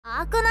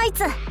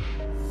Arknights.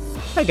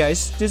 Hi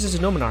guys, this is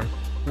Nominar.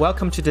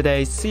 Welcome to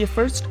today's See It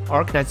First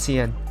Arknights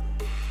CN.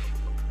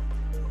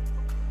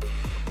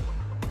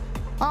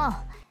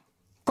 ああ、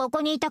ここ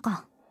にいた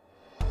か。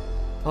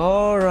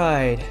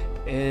Alright,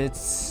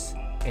 it's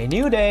a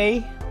new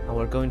day and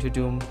we're going to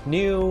do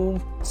new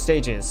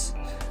stages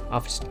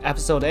of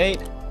episode 8,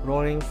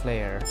 Roaring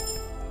Flare.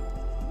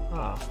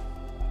 I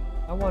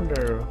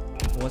wonder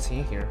what's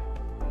in here.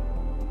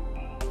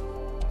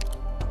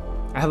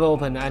 I haven't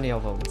opened any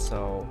of them,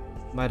 so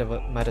might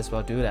as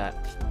well do that.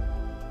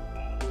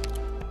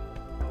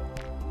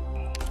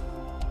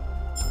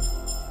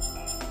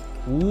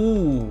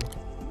 Ooh.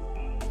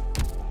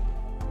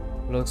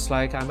 Looks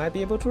like I might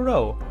be able to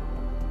roll.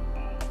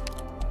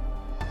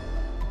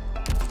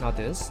 Not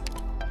this.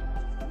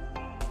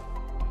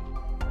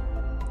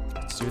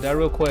 Let's do that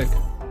real quick.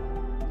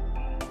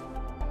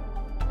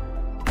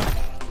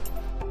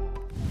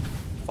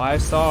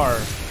 5 star.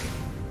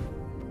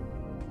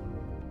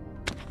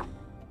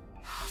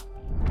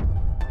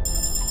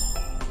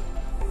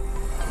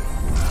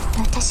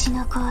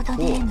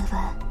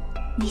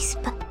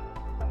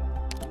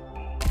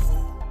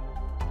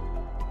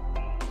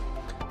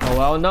 Oh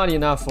well, not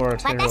enough for a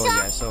 10 roll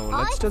yet, so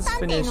let's just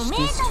finish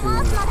these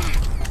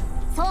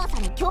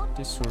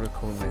two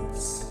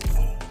requirements.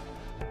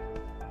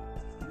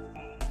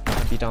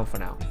 And be done for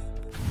now.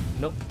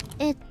 Nope.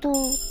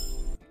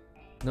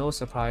 No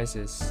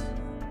surprises.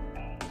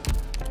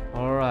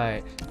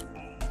 Alright.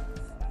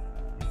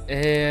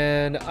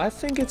 And I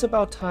think it's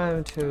about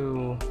time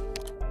to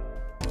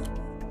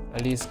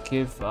at least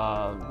give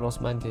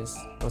Rosmantis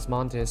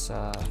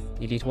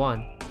Elite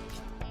 1.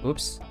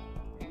 Oops.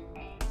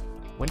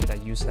 When did I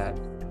use that?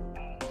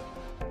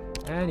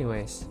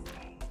 Anyways.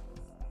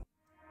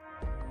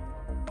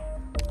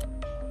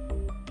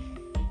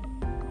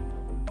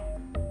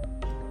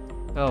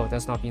 Oh,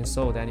 that's not being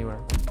sold anywhere.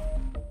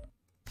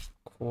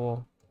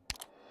 Cool.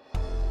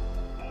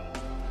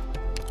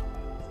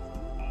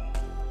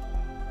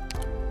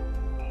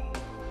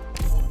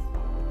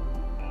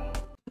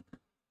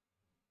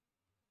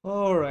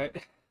 Alright,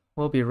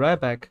 we'll be right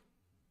back.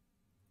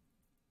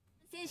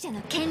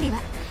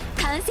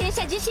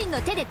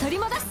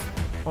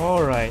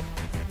 Alright,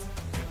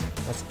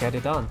 let's get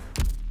it done.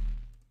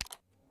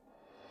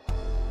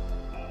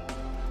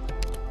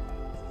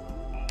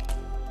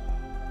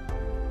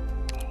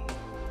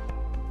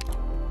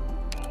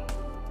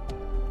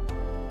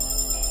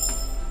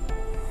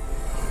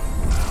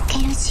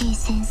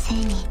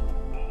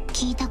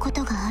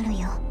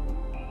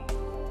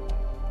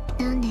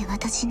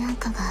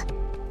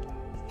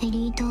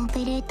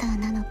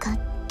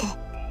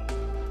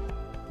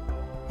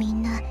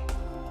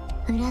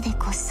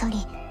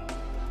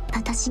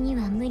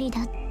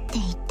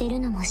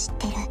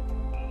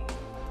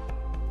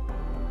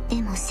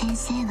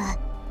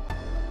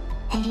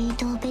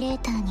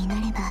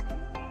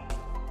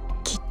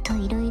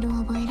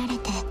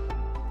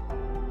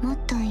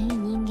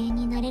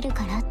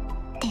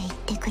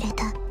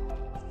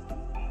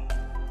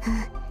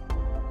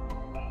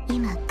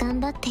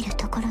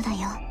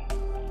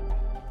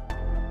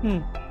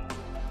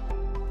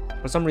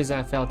 For some reason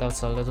I felt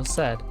that's a little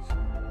sad.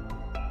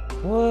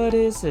 What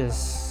is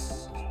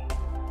this?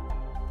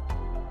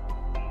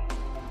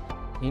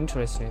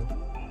 Interesting.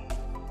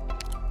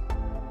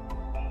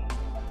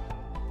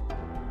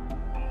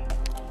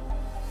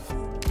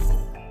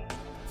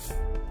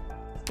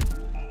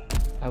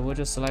 I will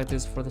just select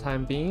this for the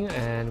time being,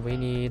 and we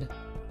need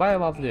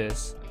 5 of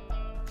this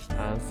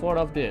and 4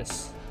 of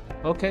this.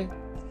 Okay,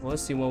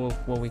 let's see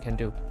what we can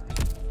do.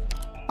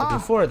 But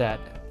before that,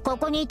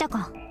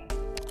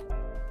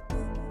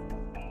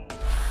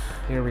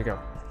 here we go.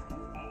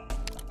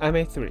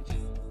 MA3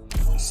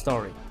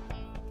 Story.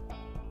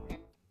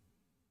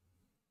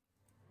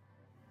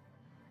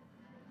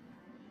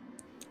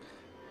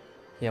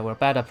 Yeah, we're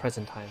bad at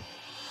present time.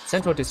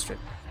 Central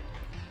District.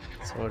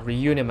 So a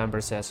reunion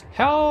member says,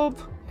 "Help!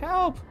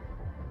 Help!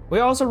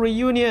 We're also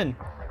reunion!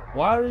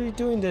 Why are you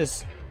doing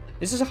this?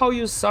 This is how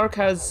you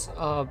sarcas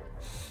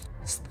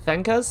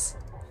thank us?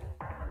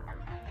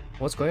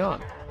 What's going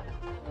on?"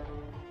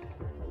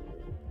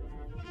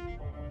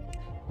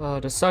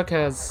 The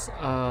sarcas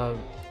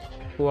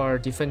who are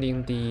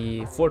defending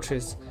the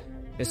fortress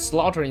is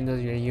slaughtering the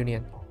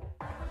reunion.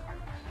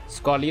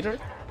 Squad leader,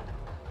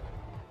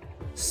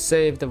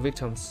 save the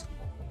victims.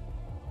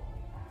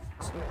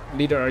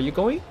 Leader, are you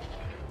going?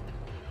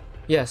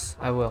 Yes,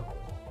 I will.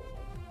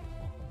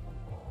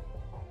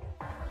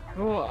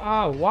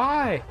 Oh,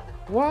 why?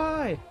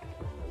 Why?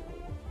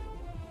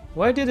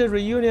 Why did the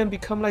reunion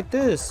become like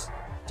this?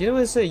 Didn't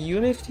we say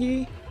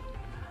unity?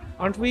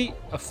 Aren't we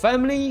a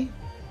family?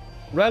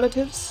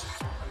 Relatives?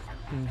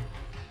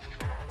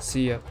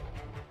 See ya.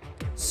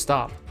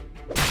 Stop.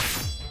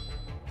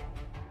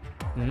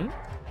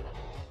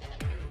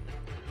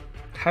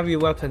 Heavy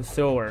weapon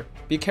thrower.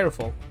 Be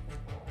careful.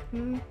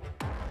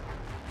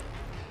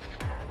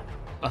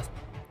 A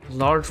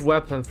large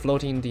weapon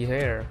floating in the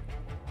air.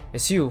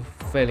 It's you,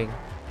 failing.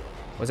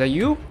 Was that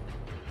you?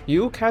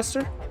 You,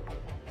 caster?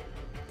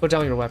 Put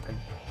down your weapon.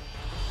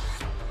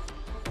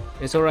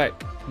 It's alright.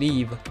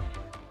 Leave.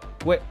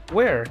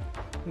 Where?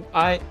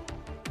 My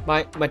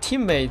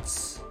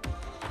teammates,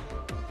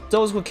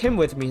 those who came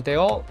with me, they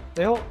all.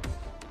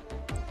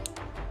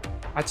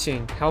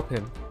 Qing, help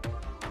him.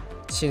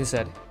 Qing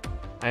said,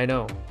 I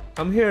know.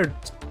 Come here,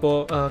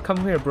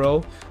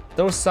 bro.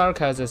 Those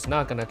sarcasms is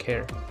not gonna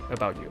care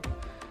about you.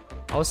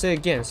 I'll say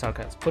again,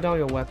 sarcasm. Put down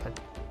your weapon.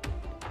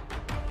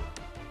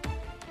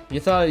 You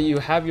thought you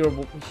have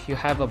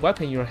a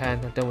weapon in your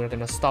hand, then we're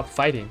gonna stop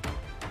fighting.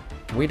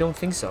 We don't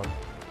think so.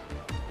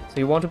 So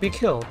you want to be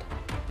killed?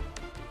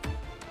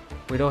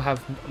 We don't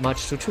have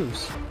much to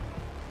choose.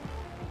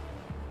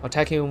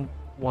 Attacking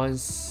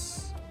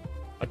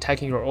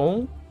your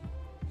own?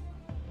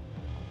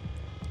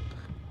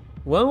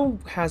 When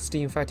has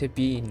the infected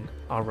been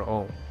our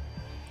own?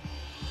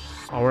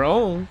 Our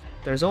own?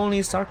 There's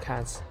only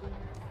sarcasm.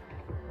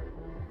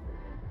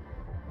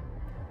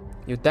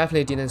 You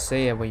definitely didn't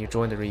say it when you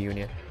joined the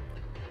reunion.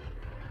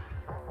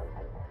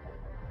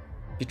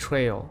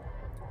 Betrayal,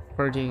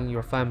 hurting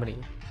your family,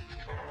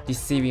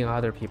 deceiving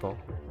other people.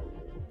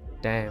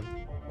 Damn.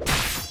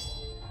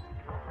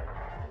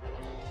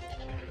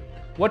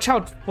 Watch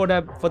out for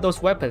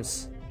those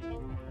weapons.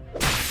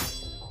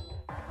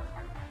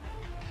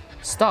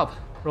 Stop,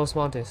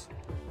 Rosemontes.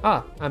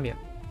 Ah, Amiya.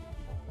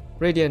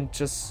 Radiant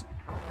just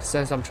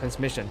sent some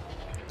transmission.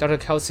 Dr.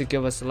 Kelsey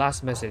gave us the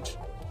last message.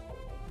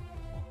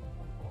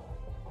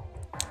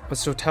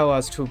 Was to tell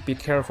us to be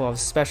careful of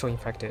special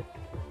infected.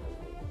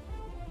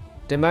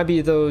 There might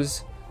be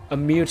those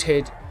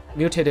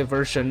mutated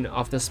version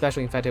of the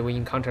special infected we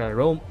encounter at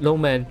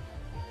Longman,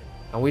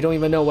 and we don't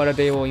even know whether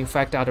they will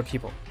infect other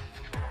people.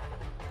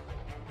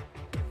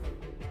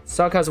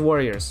 Sarkaz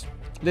warriors,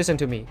 listen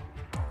to me.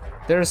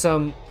 There are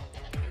some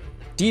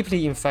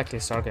deeply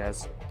infected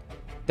Sarkaz.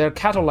 They're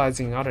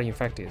catalyzing other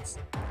infecteds.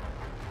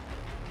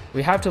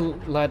 We have to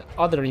let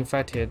other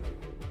infected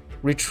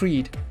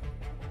retreat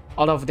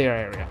out of their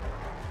area.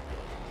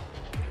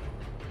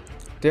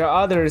 There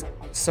are other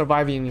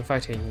surviving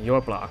infected in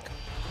your block,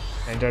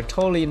 and they're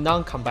totally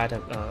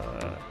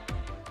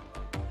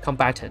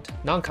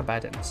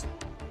non-combatants.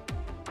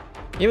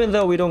 Even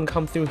though we don't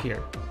come through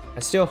here, I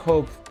still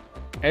hope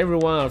every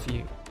one of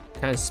you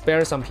can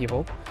spare some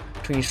people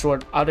to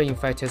ensure other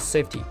infected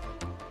safety.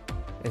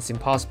 It's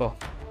impossible.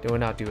 They will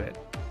not do it.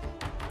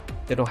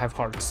 They don't have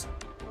hearts.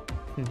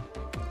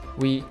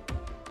 We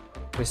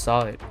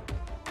saw it.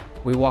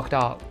 We walked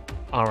out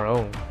on our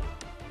own.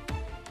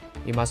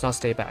 You must not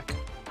stay back.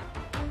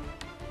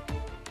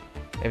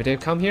 If they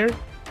come here,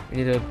 we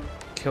need to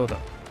kill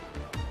them.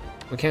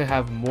 We can't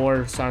have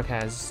more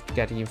Sarkaz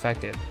getting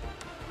infected.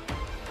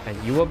 And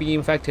you will be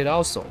infected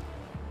also.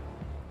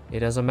 It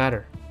doesn't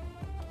matter.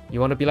 You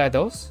want to be like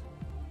those?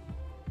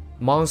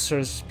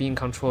 Monsters being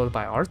controlled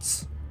by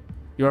arts?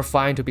 You're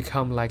fine to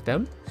become like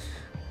them?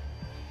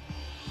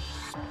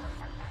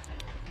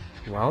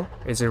 Well,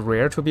 is it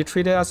rare to be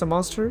treated as a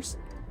monsters?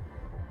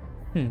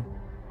 The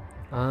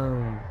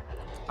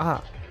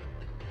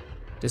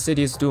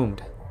city is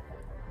doomed.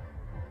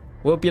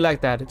 We'll be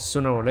like that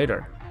sooner or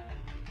later.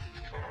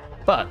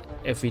 But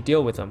if we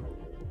deal with them,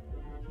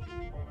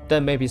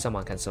 then maybe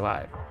someone can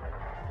survive.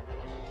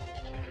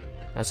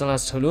 As long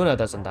as Talulah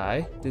doesn't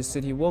die, this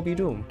city will be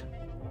doomed.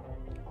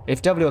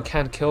 If W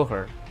can't kill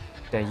her,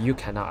 then you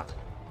cannot.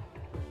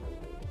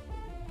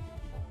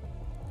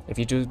 If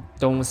you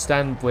don't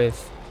stand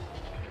with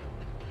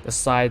the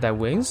side that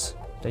wins,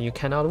 then you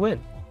cannot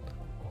win.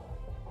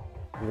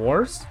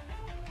 Wars?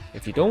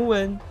 If you don't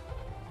win,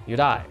 you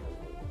die.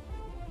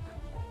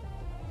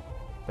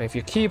 But if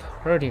you keep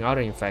hurting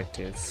other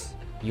infecteds,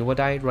 you will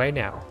die right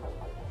now.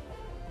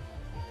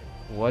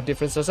 What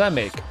difference does that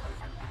make?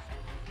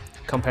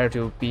 Compared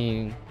to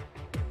being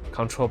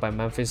controlled by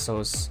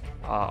Mephisto's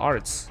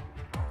arts.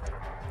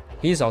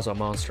 He's also a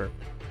monster.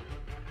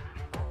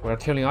 We're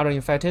killing other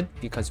infected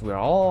because we're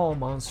all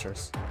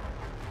monsters.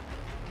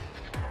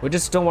 We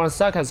just don't want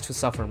Sarkaz to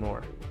suffer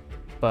more.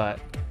 But,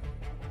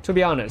 to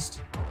be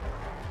honest,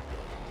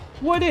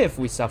 what if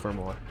we suffer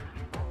more?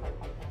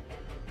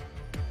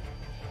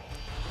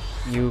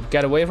 You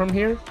get away from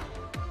here?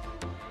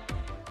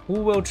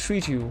 Who will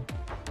treat you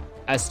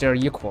as their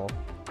equal?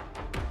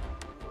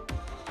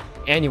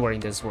 Anywhere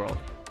in this world.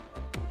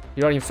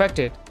 You're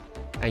infected,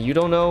 and you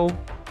don't know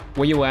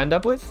what you will end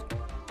up with?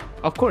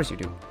 Of course you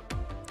do.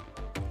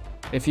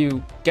 If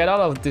you get out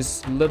of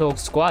this little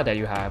squad that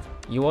you have,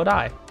 you will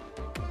die.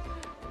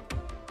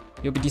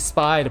 You'll be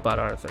despised by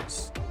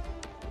others.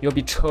 You'll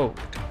be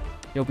choked.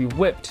 You'll be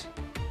whipped,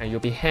 and you'll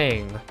be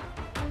hanged.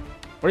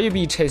 Or you'll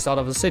be chased out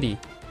of the city.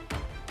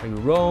 Or you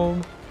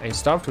roam, and you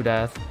starve to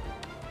death.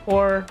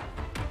 Or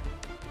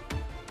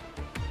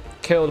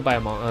killed by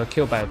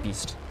a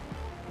beast.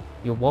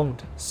 You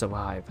won't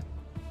survive.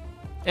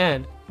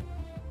 And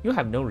you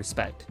have no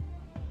respect.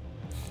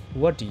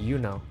 What do you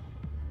know?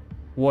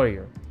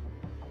 Warrior,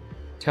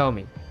 tell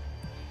me,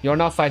 you're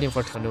not fighting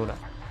for Talulah.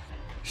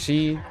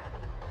 She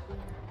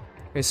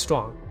is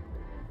strong.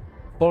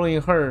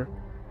 Following her,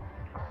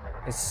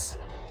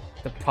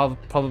 the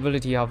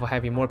probability of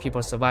having more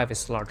people survive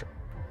is larger.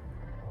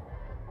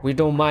 We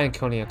don't mind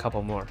killing a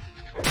couple more.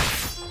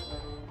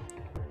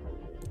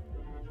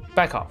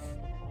 Back off.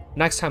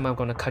 Next time I'm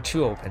gonna cut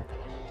you open.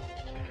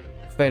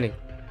 Failing.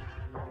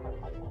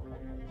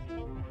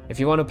 If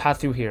you want to pass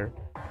through here,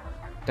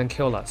 then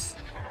kill us.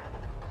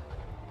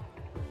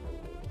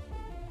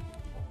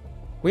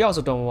 We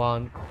also don't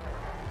want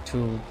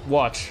to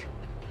watch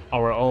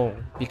our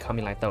own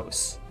becoming like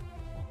those.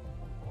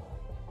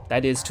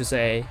 That is to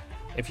say,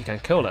 if you can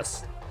kill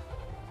us,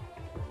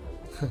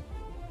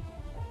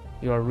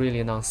 you are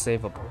really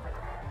non-savable.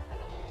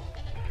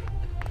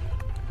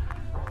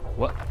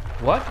 What?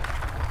 What?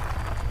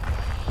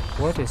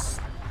 What is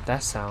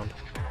that sound?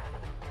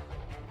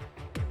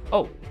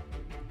 Oh,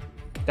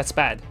 that's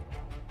bad.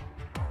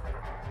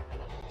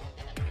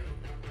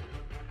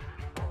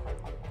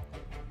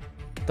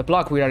 The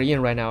block we are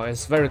in right now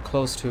is very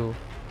close to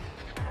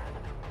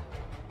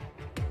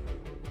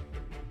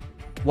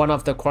one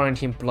of the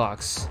quarantine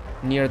blocks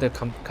near the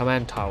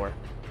command tower.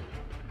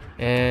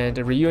 And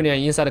the reunion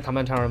inside the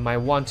command tower might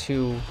want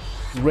to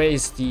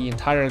raise the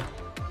entire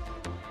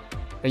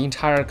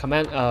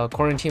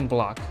quarantine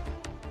block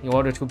in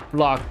order to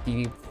block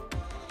the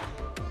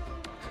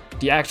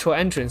actual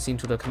entrance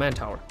into the command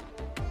tower.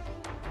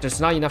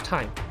 There's not enough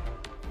time.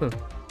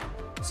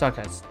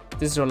 Arknights,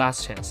 this is your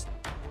last chance.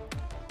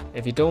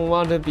 If you don't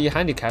want to be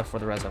handicapped for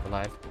the rest of your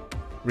life,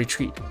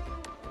 retreat.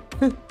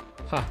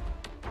 Ha.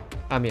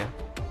 Amiya.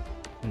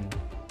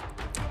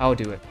 I'll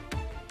do it.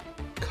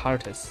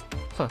 Cartus.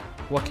 Huh.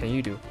 What can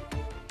you do?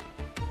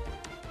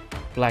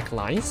 Black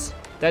lines?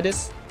 That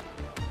is.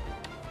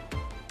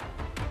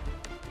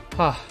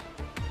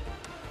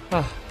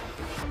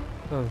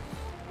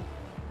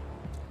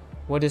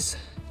 What is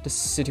the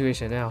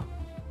situation now?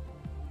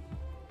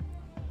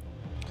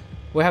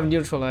 We have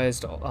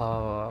neutralized.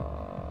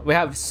 We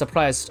have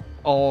suppressed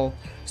all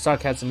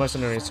Arknights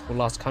mercenaries who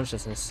lost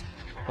consciousness.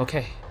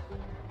 Okay,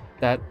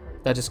 that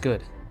is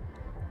good.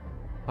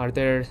 Are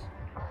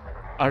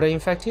they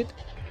infected?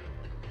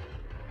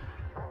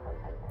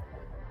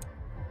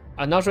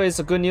 I'm not sure it's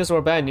good news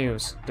or bad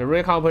news. The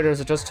recon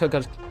operators just took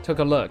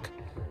a look.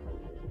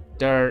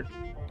 They're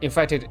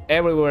infected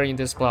everywhere in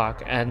this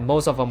block, and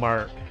most of them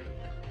are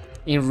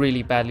in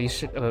really bad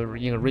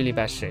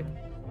shape.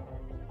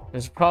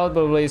 There's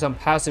probably some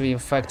passive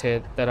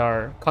infected that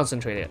are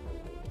concentrated.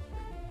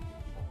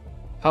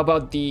 How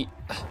about the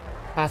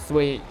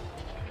pathway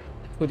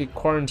to the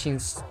quarantine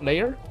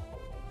layer?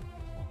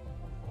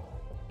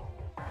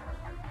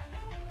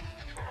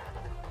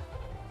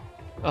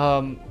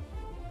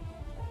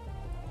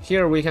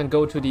 Here we can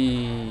go to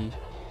the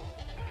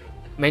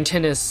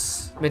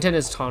maintenance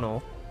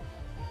tunnel.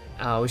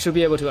 We should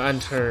be able to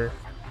enter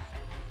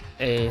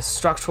a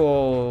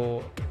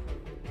structural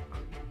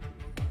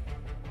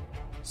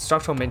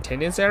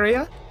maintenance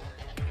area,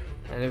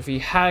 and if we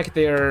hack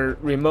their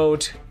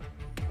remote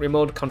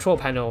control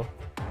panel,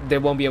 they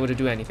won't be able to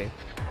do anything.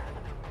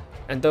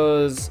 And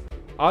those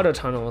other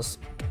tunnels,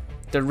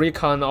 the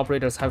recon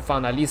operators have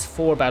found at least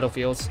 4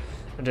 battlefields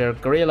under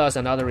guerrillas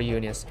and other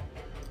reunions.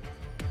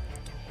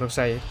 Looks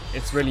like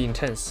it's really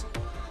intense.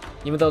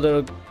 Even though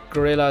the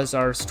guerrillas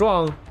are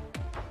strong,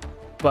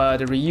 but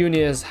the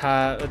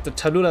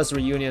Talulah's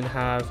reunion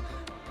have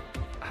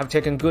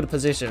taken good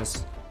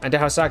positions, and they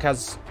have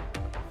Arknights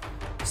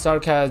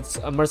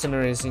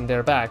mercenaries in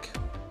their back.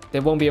 They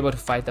won't be able to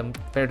fight them,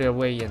 fight their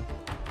way in.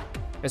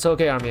 It's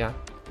okay, Amiya.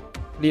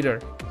 Leader.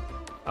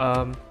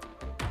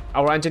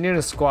 Our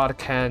engineering squad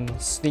can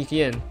sneak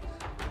in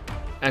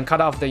and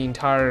cut off the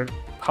entire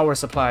power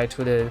supply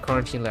to the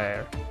quarantine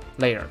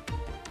layer.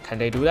 Can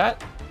they do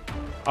that?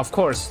 Of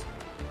course.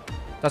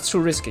 That's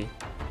too risky.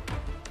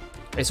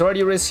 It's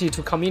already risky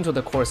to come into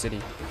the core city.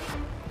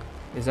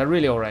 Is that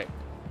really alright?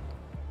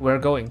 We're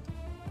going.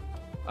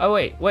 Oh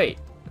wait.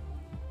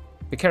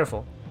 Be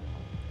careful.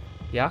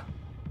 Yeah?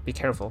 Be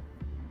careful.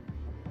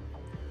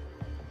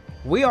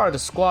 We are the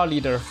squad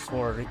leader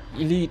for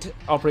elite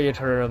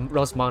operator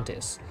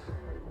Rosmontes.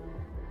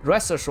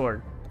 Rest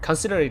assured,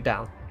 consider it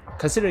done.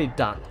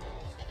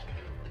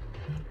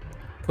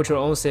 Put your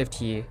own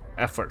safety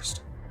at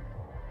first.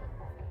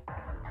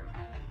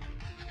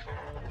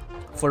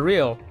 For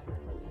real.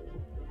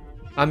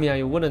 Amiya,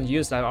 you wouldn't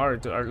use that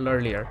art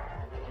earlier.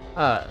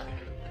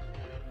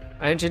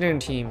 Engineering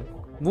team,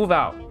 move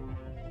out.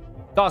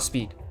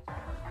 Godspeed.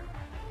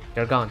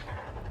 They're gone.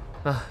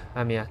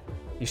 Amiya,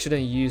 you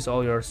shouldn't use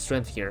all your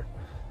strength here.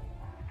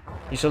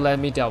 You should let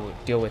me deal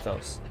with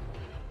those.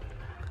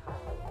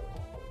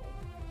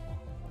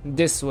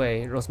 This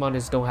way,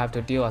 Rosmontes don't have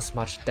to deal as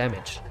much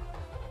damage.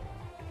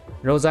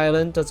 Rose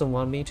Island doesn't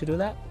want me to do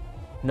that?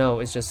 No,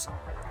 it's just,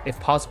 if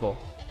possible,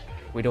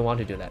 we don't want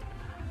to do that.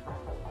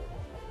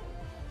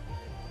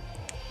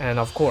 And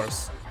of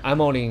course,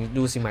 I'm only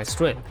losing my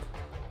strength,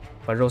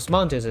 but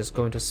Rosmontes is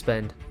going to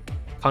spend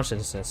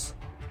consciousness.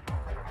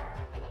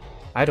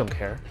 I don't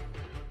care,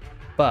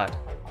 but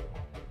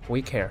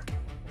we care.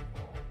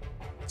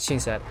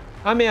 Qin said,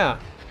 Amiya,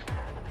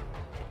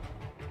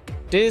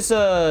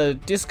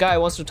 this guy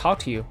wants to talk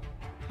to you.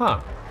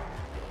 Huh.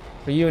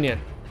 Reunion.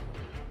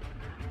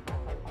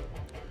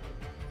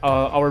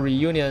 our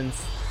reunion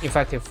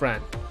infected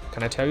friend.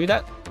 Can I tell you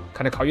that?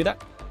 Can I call you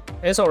that?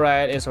 It's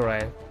alright, it's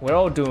alright. We're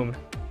all doomed.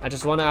 I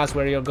just want to ask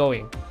where you're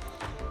going.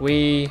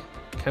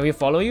 Can we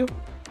follow you?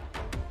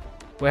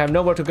 We have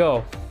nowhere to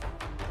go.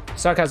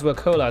 Sarkaz will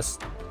kill us.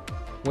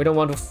 We don't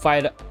want to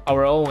fight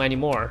our own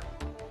anymore.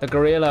 The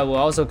gorilla will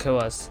also kill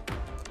us.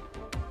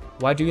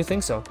 Why do you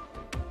think so?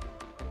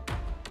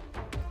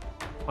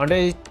 Aren't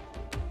they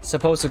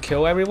supposed to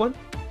kill everyone?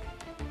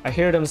 I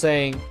hear them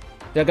saying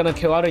they're gonna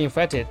kill other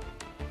infected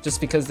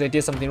just because they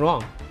did something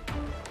wrong.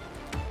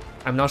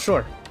 I'm not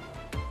sure.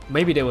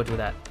 Maybe they will do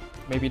that.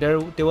 Maybe they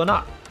will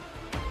not.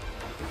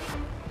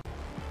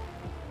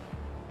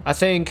 I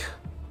think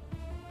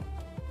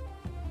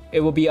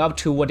it will be up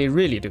to what they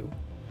really do.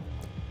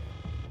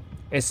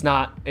 It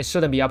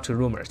shouldn't be up to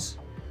rumors.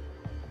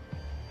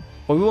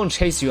 But we won't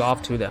chase you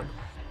off to them.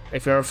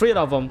 If you're afraid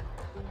of them,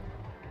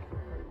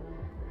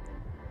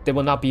 they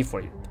will not be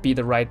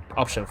the right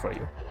option for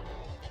you.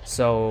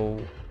 So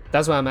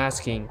that's why I'm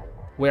asking,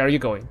 where are you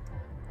going?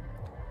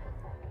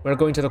 We're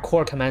going to the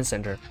core command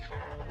center.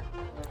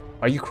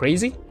 Are you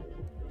crazy?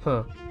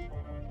 Huh.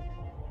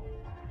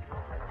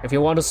 If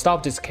you want to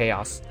stop this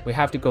chaos, we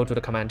have to go to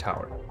the command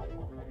tower.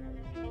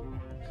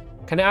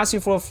 Can I ask you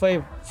for a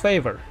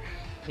favor,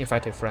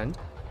 infected friend?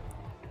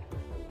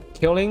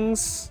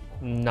 Killings?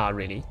 Not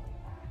really.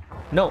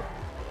 No.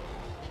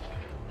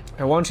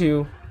 I want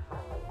you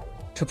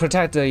to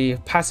protect the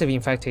passive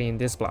infected in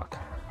this block.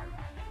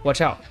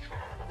 Watch out.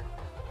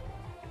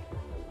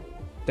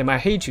 They might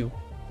hate you.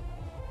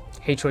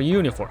 Hate your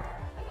uniform.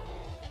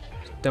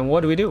 Then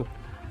what do we do?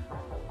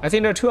 I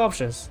think there are two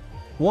options.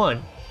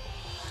 One,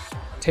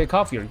 take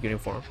off your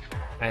uniform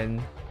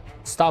and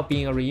stop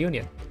being a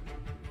reunion.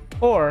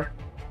 Or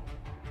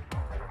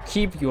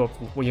keep your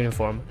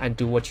uniform and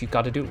do what you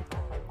gotta do.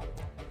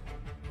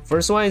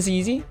 First one is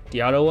easy,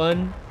 the other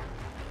one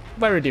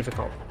very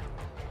difficult.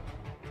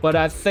 But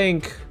I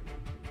think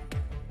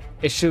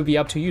it should be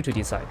up to you to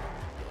decide.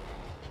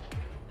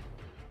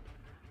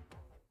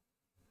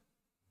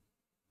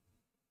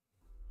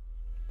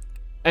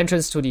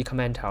 Entrance to the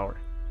command tower.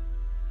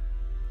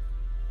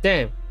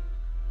 Damn.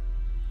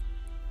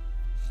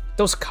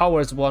 Those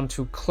cowards want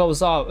to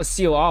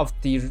seal off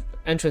the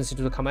entrance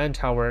to the command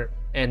tower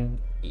and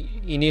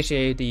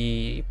initiate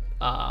the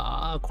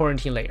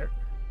quarantine layer.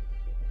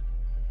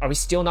 Are we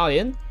still not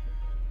in?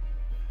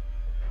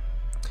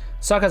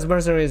 Sarkaz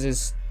Mercenaries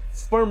is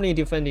firmly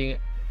defending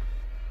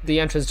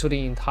the entrance to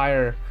the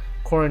entire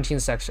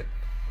quarantine section.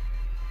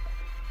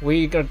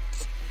 We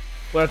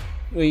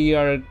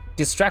are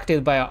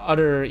distracted by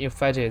other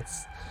infected,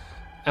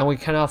 and we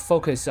cannot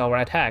focus our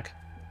attack.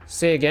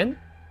 Say again?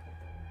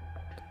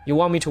 You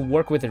want me to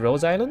work with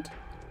Rose Island?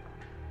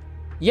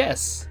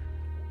 Yes.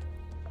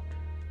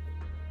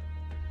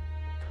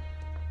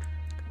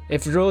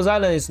 If Rose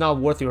Island is not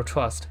worth your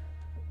trust,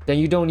 then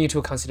you don't need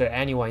to consider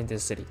anyone in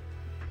this city.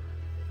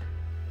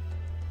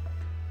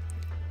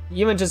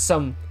 Even just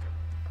some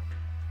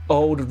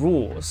old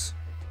rules,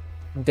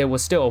 they will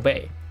still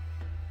obey.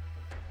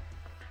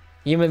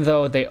 Even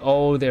though they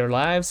owe their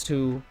lives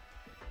to...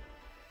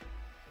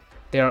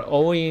 They are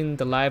owing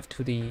the life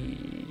to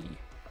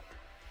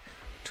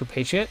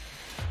Patriot.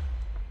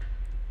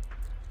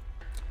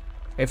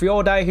 If we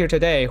all die here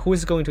today, who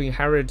is going to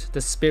inherit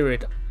the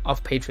spirit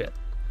of Patriot?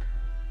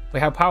 We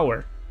have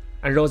power,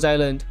 and Rose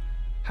Island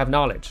have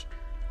knowledge.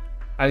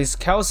 At least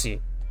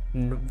Kelsey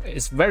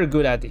is very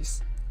good at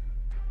this.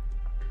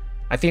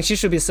 I think she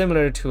should be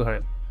similar to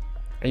her,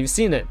 and you've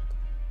seen it.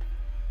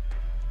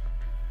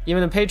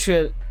 Even the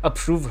Patriot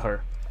approved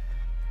her.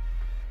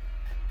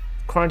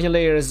 Quarantine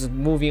layer is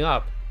moving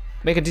up.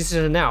 Make a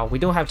decision now. We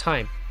don't have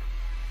time.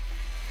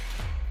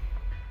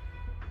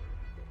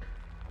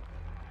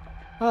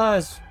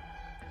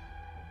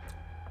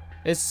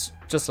 It's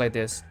just like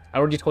this. I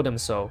already told them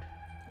so.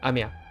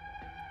 Amiya.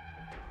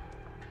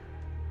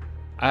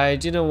 I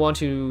didn't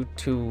want you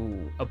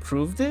to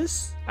approve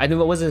this. I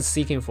wasn't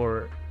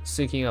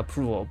seeking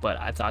approval, but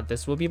I thought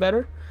this would be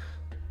better.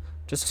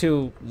 Just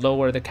to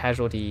lower the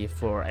casualty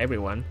for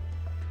everyone.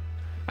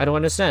 I don't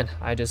understand.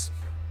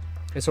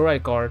 It's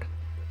alright, guard.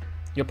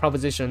 Your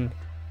proposition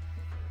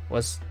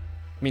was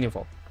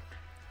meaningful.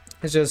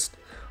 It's just,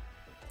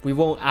 we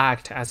won't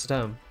act as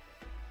them.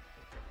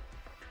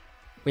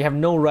 We have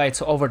no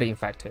rights over the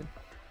infected,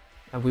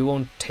 and we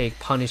won't take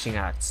punishing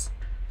acts.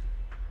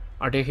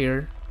 Are they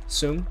here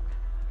soon?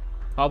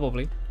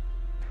 Probably.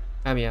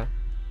 Amiya.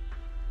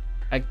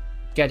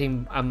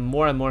 I'm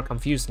more and more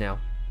confused now.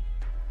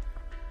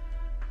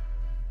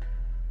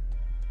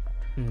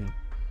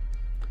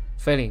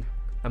 Failing.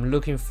 I'm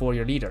looking for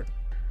your leader.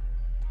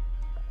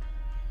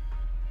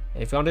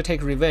 If you want to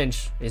take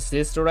revenge, is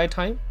this the right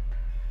time?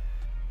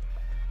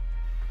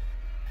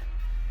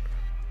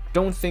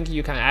 Don't think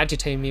you can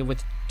agitate me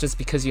with just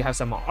because you have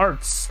some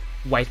arts,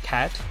 white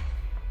cat.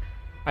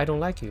 I don't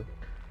like you.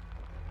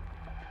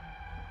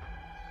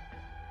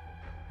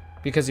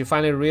 Because you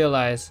finally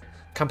realize,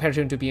 compared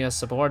to being a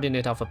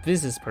subordinate of a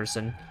business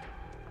person,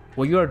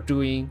 what you are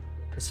doing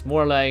is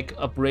more like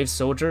a brave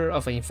soldier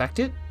of an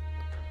infected?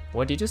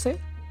 What did you say?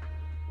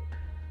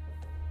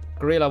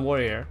 guerrilla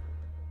warrior.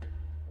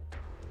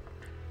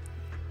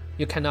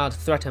 You cannot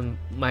threaten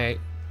my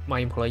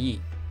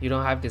employee. You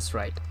don't have this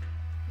right.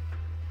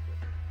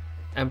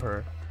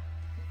 Emperor,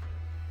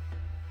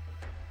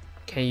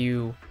 can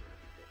you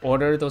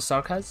order those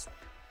sarcas?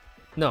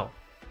 No,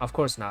 of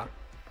course not.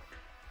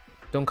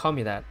 Don't call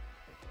me that.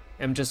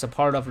 I'm just a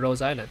part of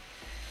Rose Island.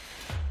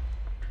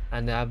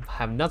 And I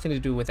have nothing to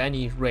do with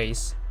any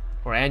race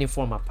or any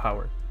form of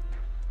power.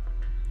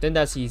 Then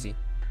that's easy.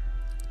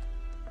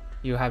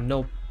 You have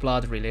no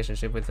blood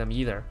relationship with them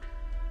either.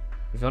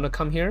 If you want to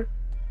come here,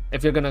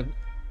 if you're gonna...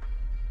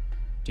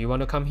 Do you want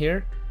to come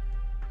here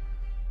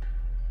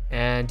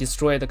and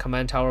destroy the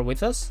command tower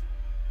with us?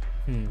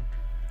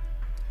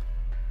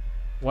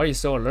 Why are you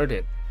so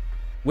alerted?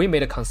 We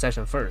made a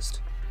concession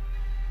first.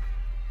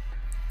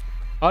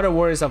 Other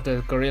warriors of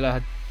the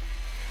guerrilla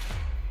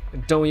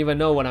don't even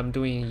know what I'm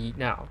doing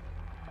now.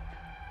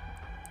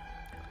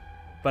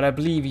 But I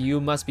believe you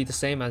must be the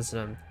same as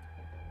them.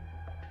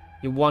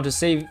 You want to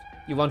save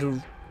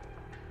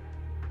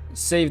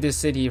this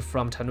city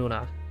from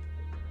Talulah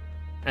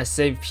and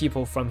save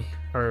people from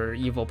her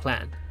evil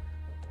plan.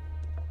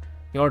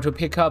 In order to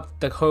pick up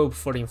the hope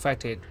for the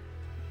infected,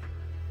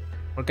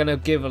 we're gonna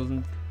give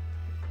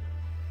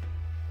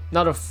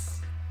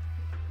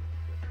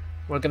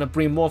we're gonna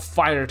bring more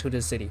fire to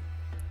the city.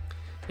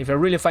 If you're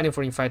really fighting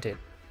for infected,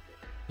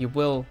 you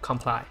will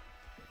comply.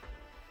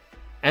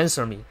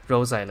 Answer me,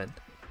 Rose Island.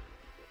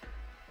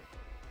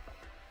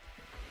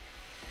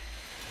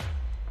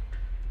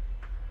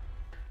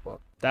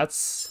 Well,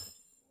 that's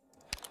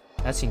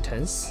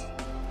intense.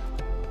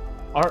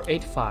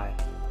 R8-5.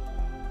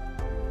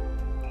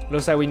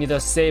 Looks like we need to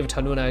save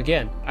Talulah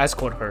again.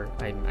 Escort her,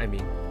 I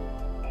mean.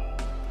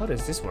 How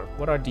does this work?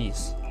 What are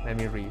these? Let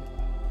me read.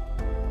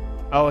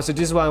 Oh, so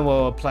this one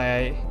will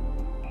apply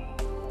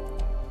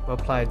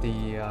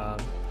the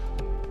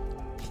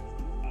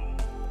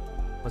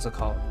what's it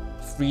called?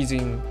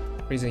 Freezing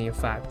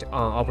effect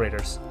on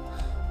operators.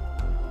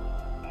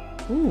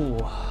 Ooh.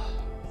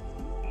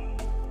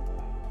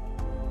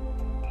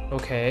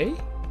 Okay.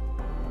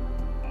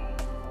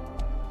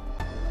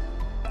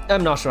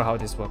 I'm not sure how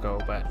this will go,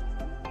 but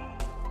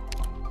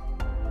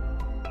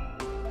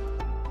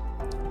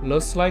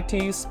looks like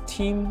this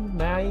team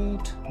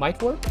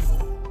might work.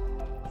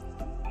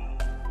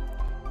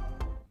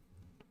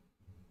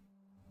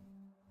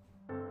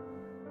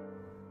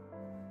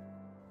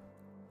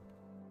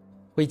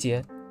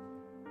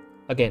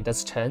 Again,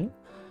 that's 10.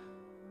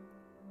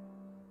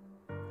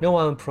 No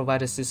one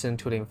provided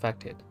assistance to the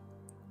infected.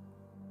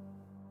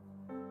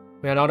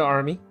 We are not the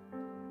army.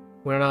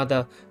 We are not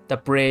the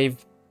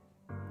brave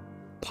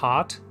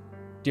part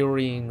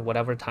during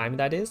whatever time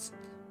that is.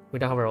 We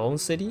don't have our own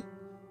city.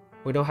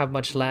 We don't have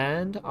much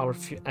land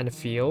and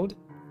field.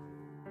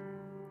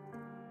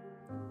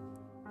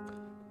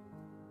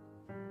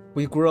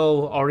 We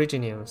grow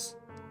originals.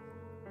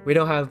 We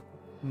don't have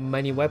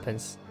many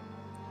weapons.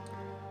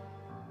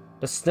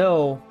 The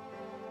snow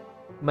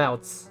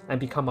melts and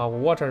becomes our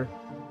water,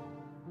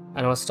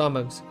 and our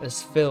stomachs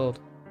is filled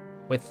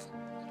with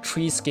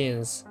tree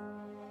skins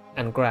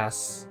and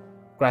grass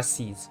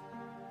seeds.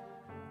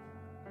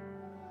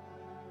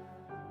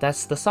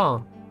 That's the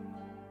song.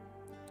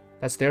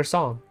 That's their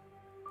song.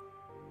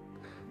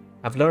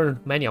 I've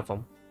learned many of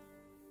them.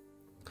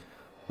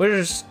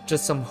 We're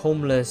just some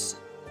homeless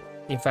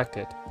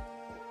infected.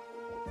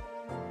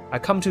 I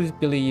come to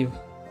believe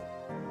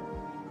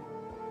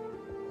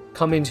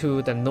coming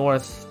to the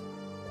northern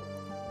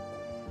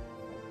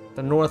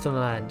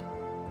land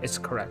is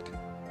correct.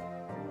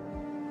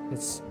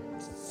 It's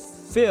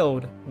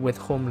filled with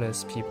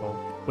homeless people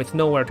with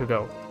nowhere to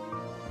go.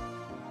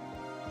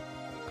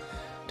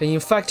 The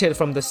infected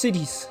from the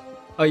cities,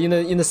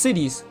 in the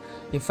cities,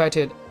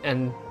 infected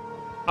and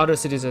other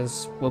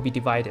citizens will be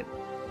divided.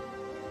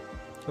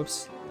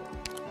 Oops.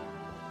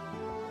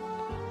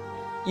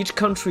 Each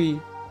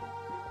country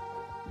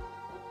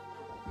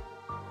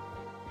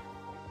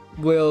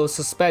will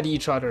suspect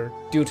each other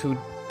due to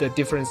the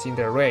difference in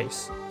their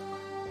race.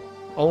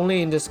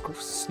 Only in this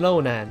slow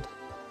land,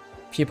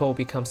 people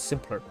become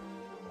simpler.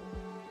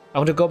 I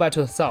want to go back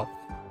to the south,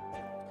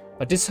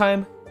 but this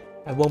time,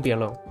 I won't be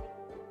alone.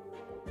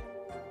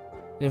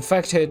 The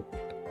infected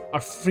are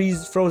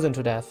frozen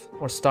to death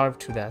or starved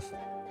to death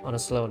on a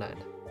slow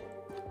land.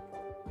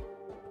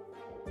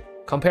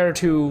 Compared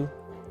to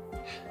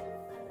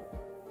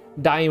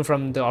dying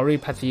from the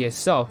oropathy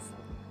itself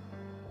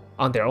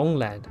on their own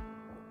land,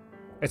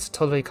 it's a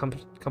totally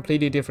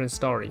completely different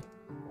story.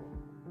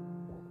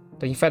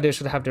 The infected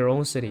should have their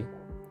own city.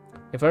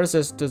 If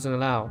Ursus doesn't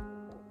allow,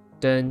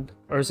 then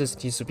Ursus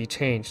needs to be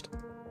changed.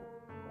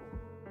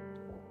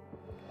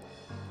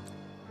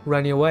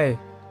 Running away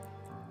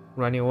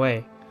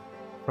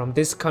from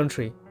this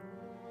country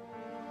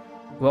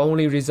will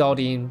only result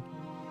in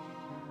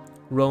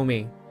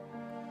roaming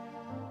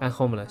and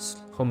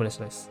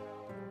homelessness.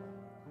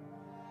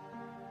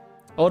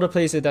 All the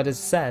places that is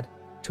said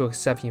to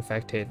accept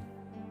infected,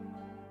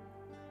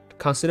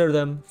 consider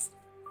them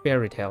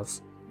fairy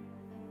tales.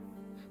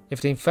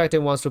 If the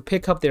infected wants to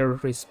pick up their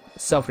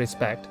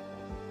self-respect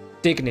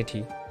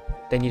dignity,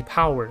 they need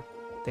power,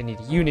 they need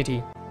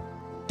unity,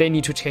 they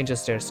need to change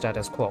their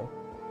status quo.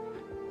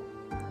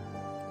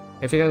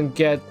 If you can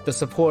get the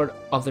support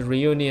of the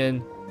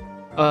reunion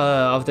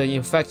of the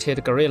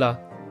infected gorilla,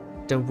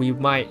 then we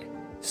might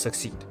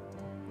succeed.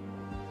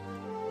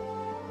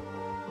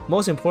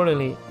 Most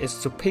importantly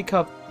is to pick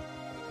up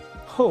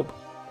hope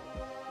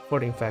for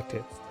the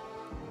infected.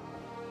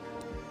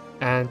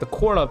 And the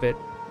core of it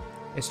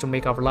is to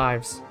make our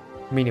lives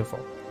meaningful.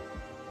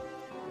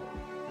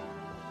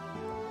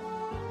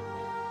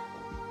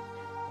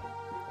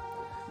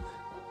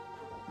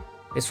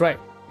 It's right.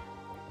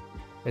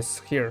 It's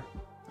here.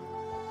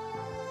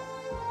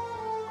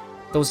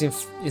 Those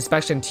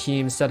inspection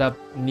teams set up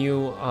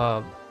new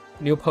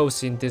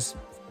posts in this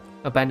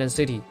abandoned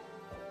city.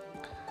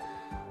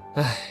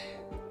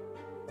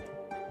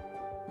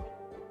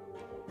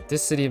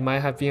 This city might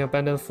have been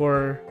abandoned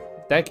for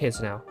decades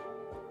now.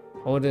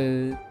 All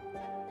the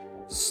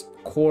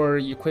core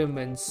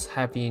equipments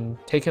have been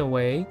taken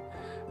away,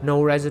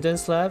 no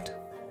residents left,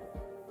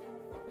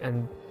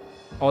 and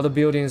all the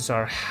buildings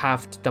are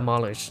half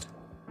demolished.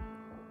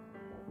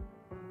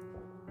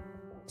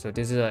 So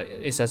this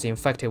is an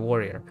infected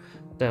warrior.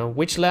 Then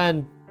which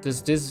land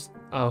does this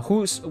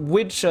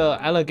which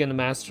elegant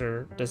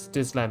master does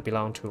this land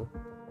belong to?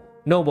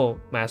 Noble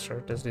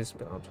master does this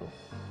belong to?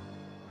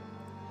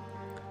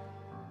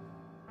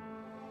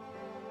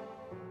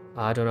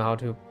 I don't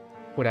know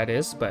who that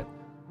is, but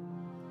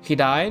he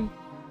died,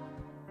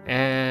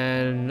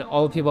 and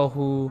all people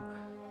who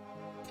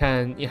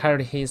can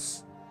inherit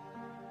his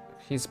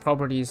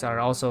properties are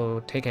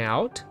also taken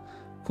out.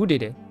 Who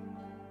did it?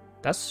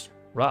 That's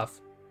rough.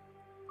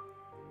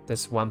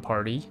 This one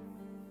party.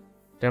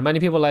 There are many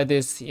people like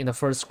this in the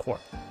first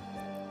court.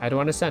 I don't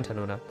understand,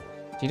 Talulah.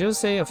 Did you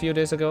say a few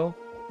days ago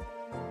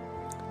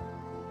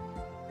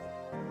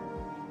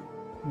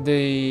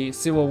the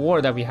civil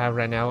war that we have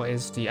right now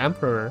is the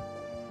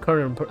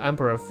current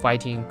emperor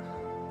fighting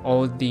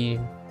all the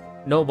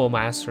noble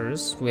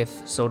masters with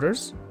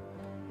soldiers?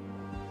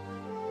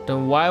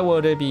 Then why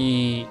would it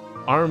be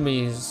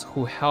armies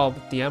who help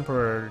the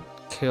emperor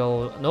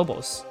kill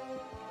nobles?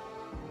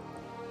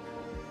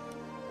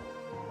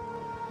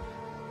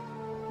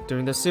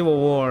 During the civil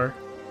war,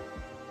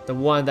 the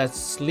one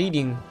that's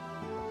leading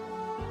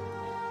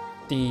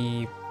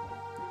the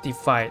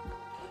fight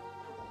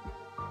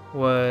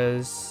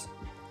was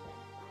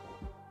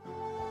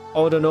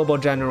all the noble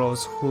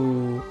generals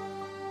who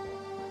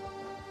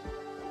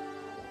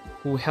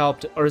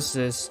helped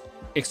Ursus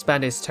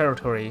expand its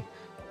territory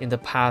in the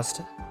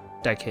past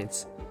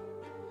decades.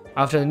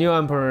 After the new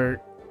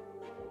emperor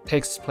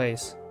takes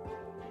place,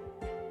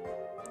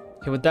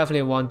 he would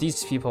definitely want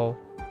these people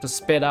to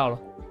spit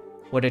out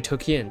what they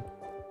took in,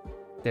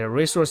 their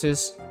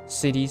resources,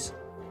 cities,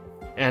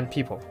 and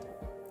people.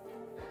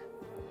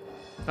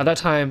 At that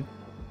time,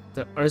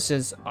 the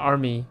Ursus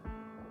army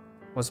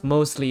was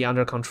mostly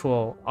under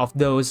control of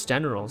those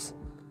generals.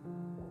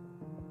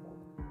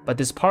 But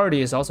this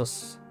party was also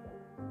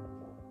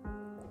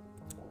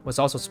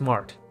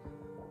smart.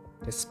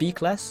 They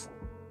speak less,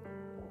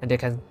 and they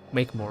can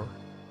make more.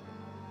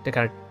 They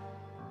can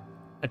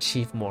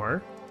achieve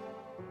more.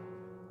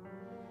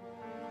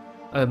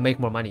 Make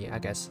more money, I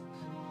guess.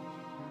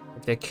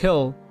 If they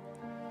kill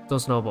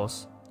those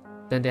nobles,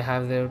 then they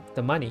have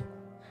the money.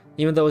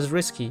 Even though it's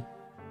risky,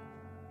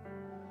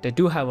 they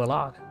do have a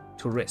lot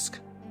to risk.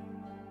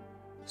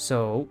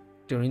 So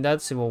during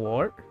that civil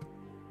war,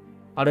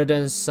 other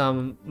than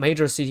some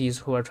major cities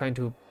who are trying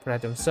to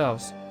protect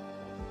themselves,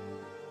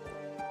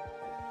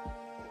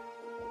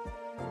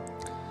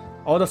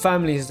 all the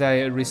families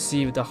that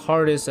received the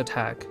hardest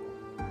attack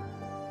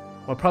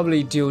were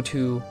probably due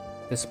to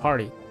this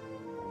party.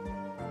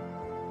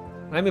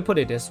 Let me put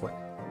it this way.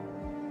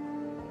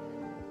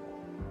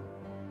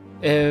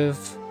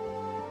 If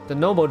the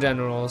noble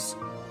generals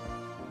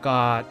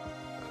got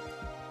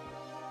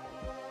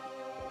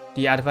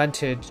the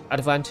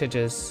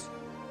advantageous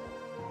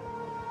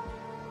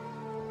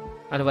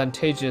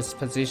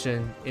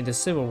position in the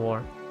civil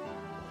war,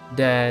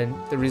 then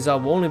the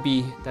result will only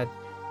be that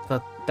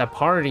the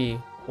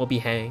party will be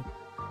hanged,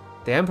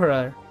 the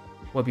emperor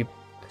will be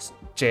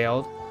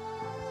jailed,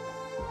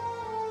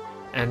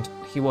 and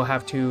he will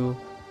have to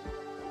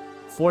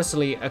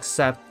forcibly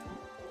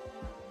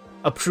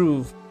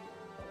approve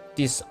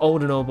these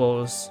old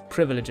nobles'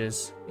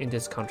 privileges in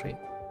this country.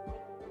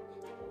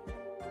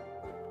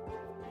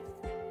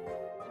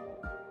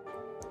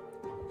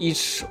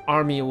 Each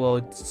army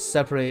will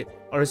separate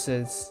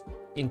Ursus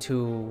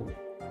into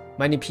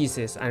many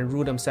pieces and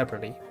rule them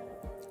separately,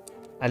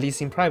 at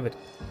least in private.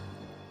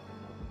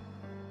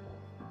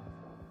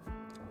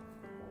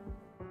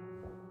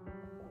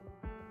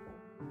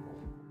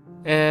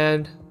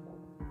 And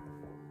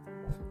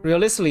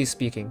realistically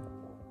speaking,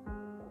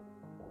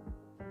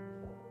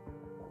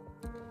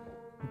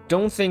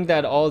 don't think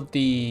that all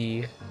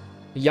the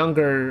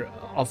younger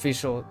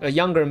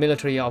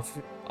military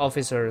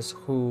officers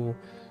who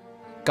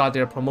got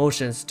their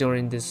promotions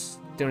during the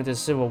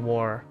civil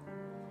war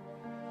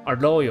are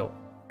loyal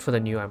to the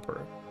new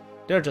emperor.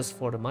 They're just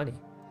for the money.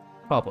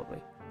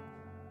 Probably.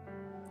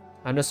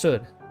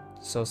 Understood.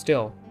 So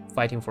still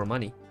fighting for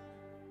money.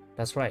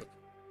 That's right.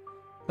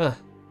 Huh.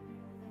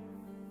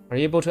 Are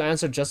you able to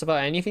answer just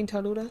about anything,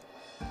 Talulah?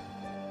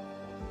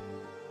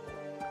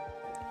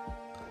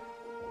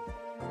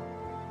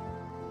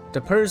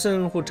 The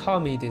person who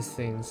taught me these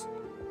things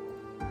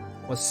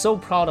was so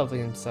proud of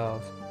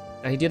himself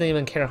that he didn't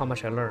even care how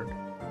much I learned.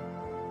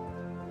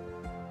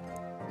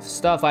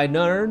 Stuff I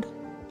learned,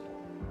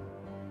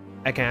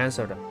 I can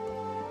answer them.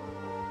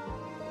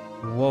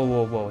 Whoa,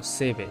 whoa, whoa,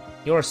 save it.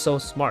 You are so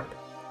smart.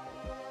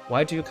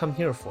 Why do you come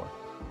here for?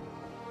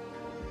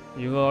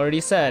 You've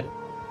already said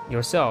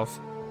yourself,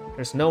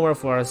 there's nowhere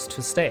for us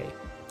to stay.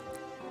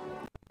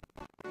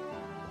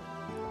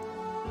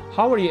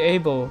 How are you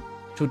able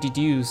to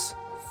deduce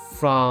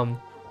from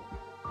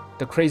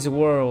the crazy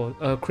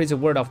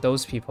word of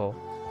those people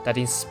that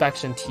the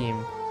inspection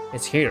team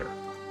is here?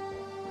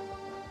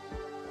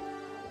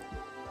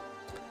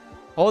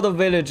 All the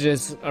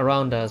villages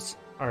around us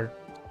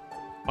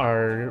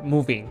are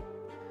moving.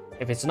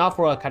 If it's not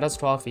for a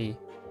catastrophe,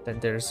 then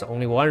there's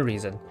only one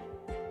reason.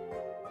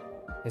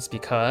 It's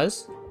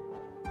because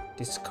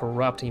this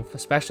corrupt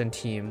inspection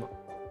team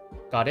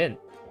got in.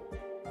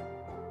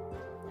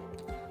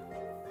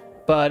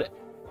 But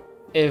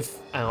if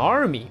an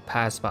army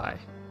passed by,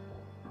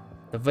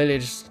 the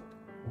village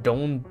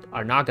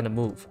are not gonna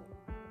move.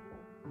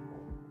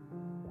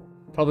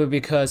 Probably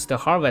because the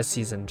harvest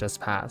season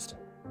just passed.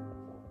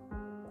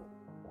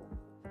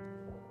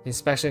 The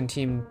inspection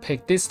team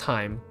picked this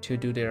time to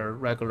do their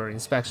regular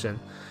inspection.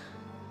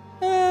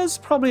 It's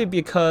probably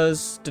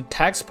because the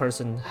tax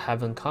person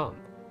hasn't come.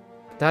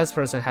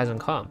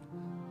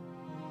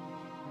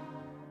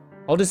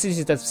 All the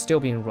cities that's still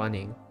been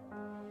running.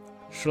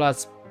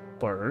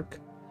 Schlossberg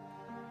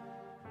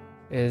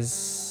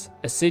is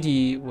a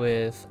city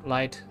with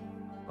light,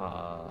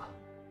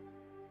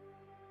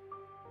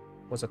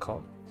 what's it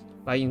called?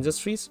 Light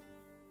industries.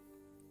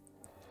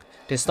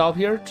 They stop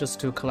here just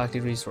to collect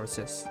the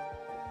resources.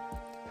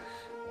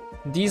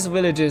 These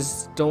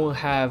villages don't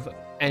have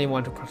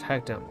anyone to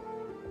protect them.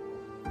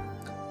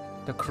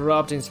 The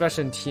corrupt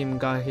inspection team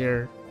got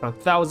here from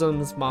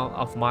thousands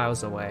of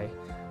miles away.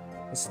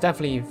 It's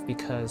definitely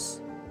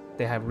because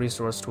they have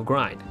resources to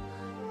grind.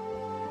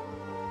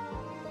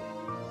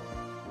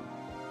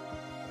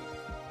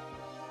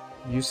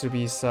 Used to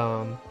be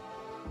some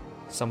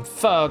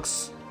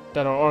thugs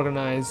that are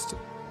organized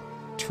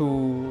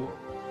to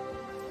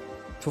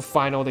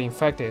find all the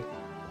infected.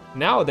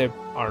 Now they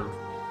are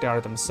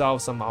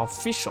themselves some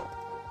official.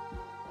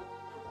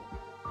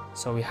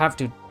 So we have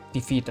to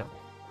defeat them.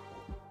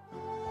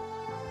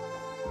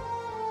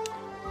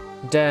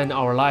 Then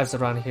our lives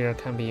around here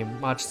can be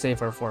much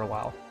safer for a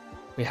while.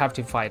 We have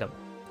to fight them.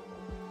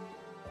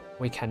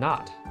 We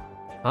cannot.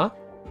 Huh?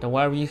 Then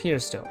why are we here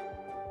still?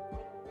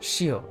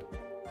 Shield.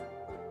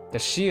 The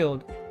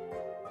shield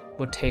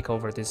would take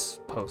over this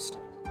post.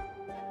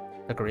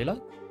 The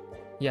gorilla?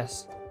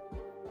 Yes.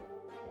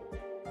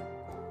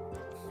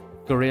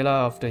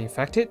 Gorilla of the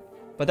infected?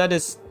 But that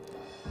is...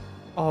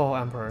 Oh,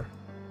 Emperor.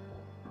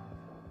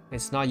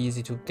 It's not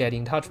easy to get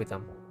in touch with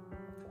them.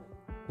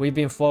 We've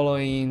been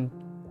following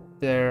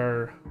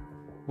their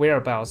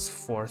whereabouts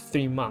for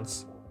 3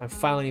 months and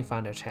finally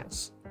found a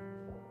chance.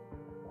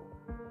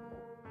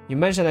 You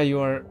mentioned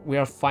that we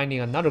are finding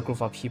another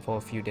group of people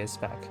a few days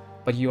back,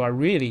 but you are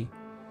really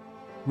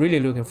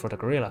looking for the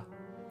gorilla.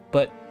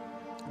 But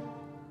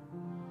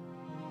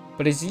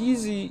it's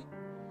easy.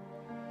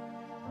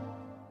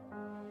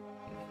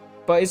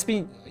 But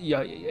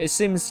it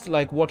seems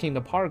like walking in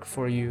the park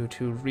for you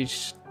to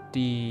reach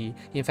the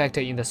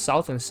infected in the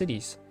southern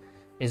cities.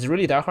 Is it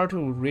really that hard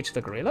to reach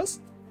the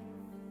gorillas?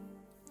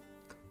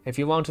 If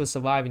you want to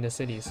survive in the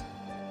cities,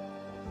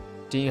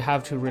 then you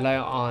have to rely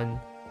on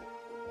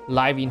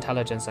live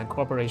intelligence and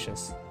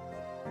corporations.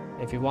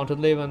 If you want to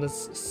live on the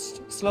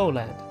slow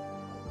land,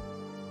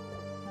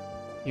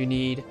 you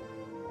need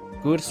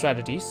good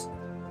strategies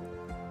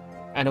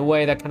and a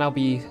way that cannot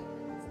be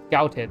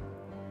scouted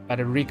by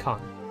the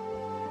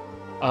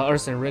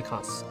Earthsen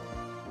recons.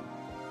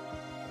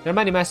 There are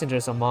many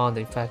messengers among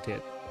the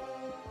infected.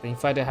 The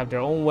infected have their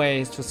own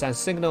ways to send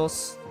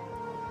signals.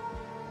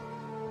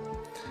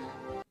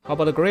 How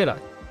about the gorilla?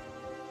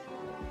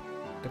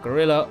 The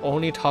gorilla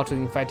only talks to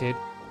the infected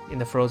in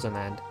the frozen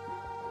land.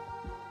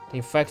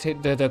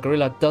 The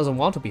gorilla doesn't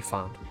want to be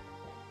found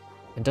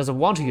and doesn't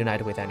want to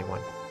unite with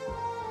anyone.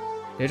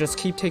 They just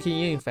keep taking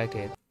in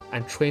infected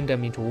and train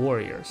them into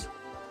warriors.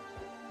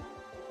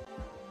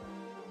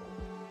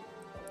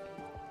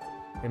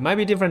 It might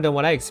be different than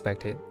what I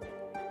expected,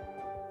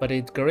 but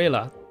the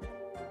gorilla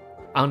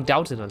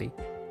undoubtedly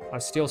are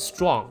still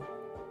strong,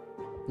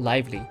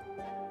 lively.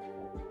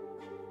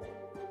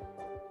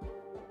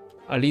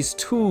 At least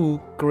 2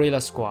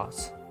 gorilla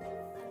squads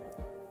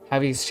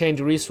have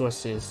exchanged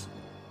resources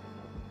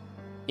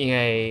in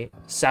a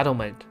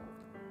settlement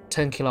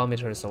 10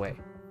 kilometers away.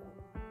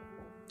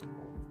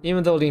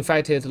 Even though the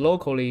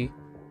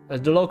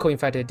local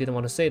infected didn't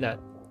want to say that.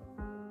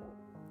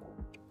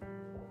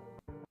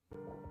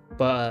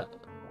 But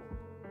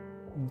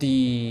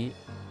the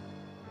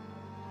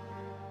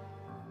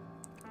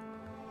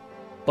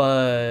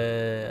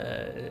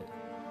but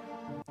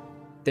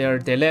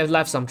they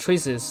left some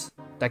traces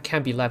that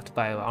can't be left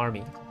by an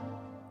army.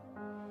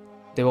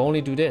 They will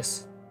only do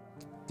this: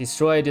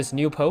 destroy this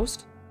new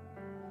post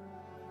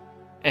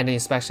and the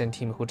inspection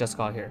team who just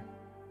got here.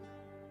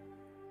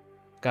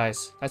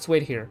 Guys, let's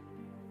wait here.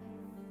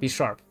 Be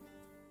sharp.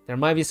 There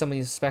might be some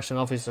inspection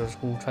officers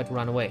who try to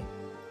run away.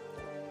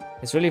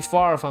 It's really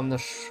far from the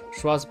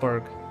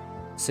Strasbourg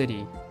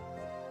city,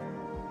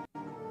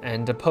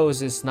 and the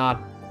post is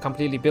not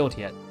completely built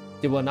yet.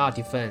 They will not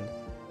defend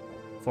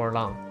for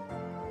long.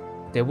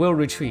 They will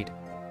retreat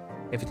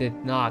if they're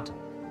not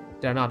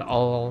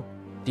all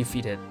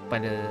defeated by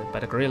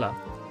the guerrilla.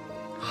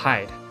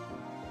 Hide.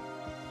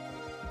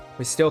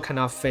 We still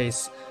cannot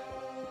face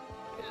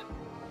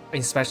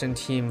inspection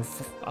team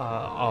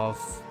of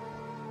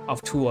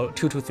 2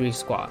 to 3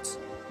 squads.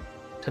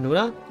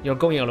 Talulah, you're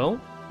going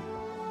alone?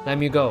 Let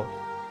me go.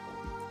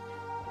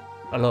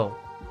 Alone.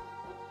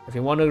 If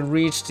you want to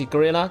reach the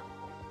guerrilla,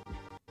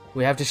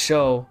 we have to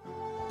show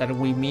that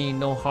we mean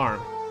no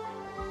harm.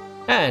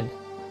 And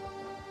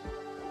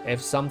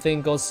if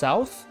something goes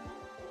south,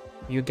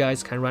 you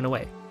guys can run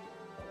away.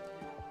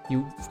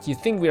 You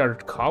think we are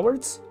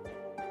cowards?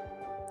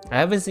 I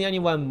haven't seen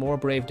anyone more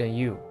brave than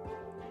you.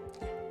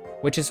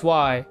 Which is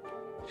why,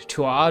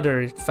 to our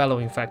other fellow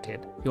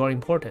infected, you are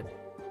important.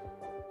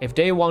 If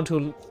they want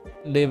to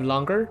live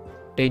longer,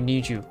 they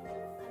need you.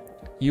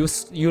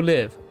 You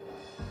live.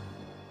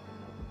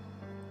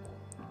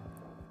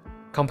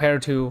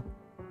 Compared to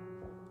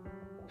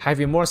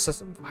having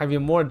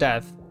more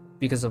death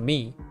because of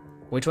me,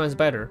 which one's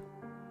better?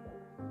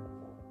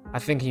 I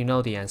think you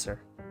know the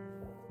answer.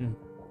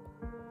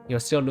 You're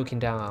still looking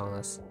down on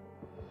us.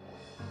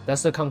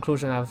 That's the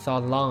conclusion I've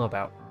thought long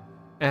about,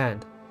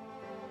 and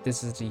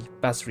this is the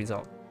best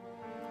result.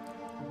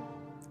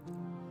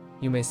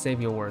 You may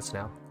save your words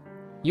now.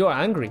 You are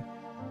angry,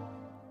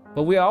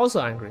 but we are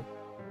also angry.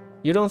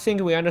 You don't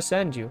think we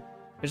understand you.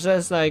 It's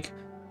just like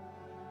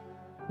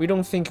we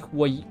don't think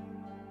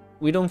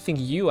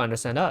you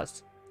understand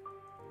us.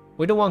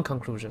 We don't want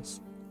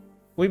conclusions.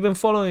 We've been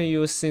following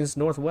you since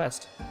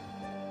Northwest.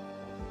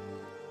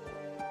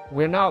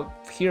 We're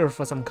not here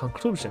for some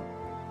conclusion.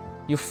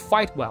 You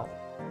fight well.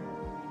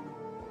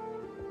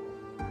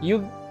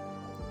 You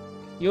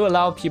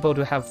allow people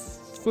to have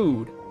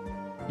food.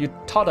 You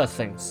taught us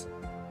things.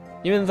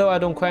 Even though I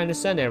don't quite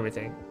understand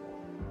everything.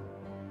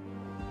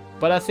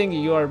 But I think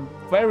you are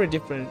very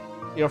different.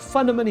 You're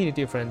fundamentally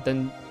different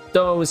than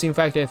those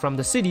infected from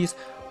the cities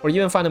or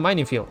even from the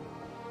mining field.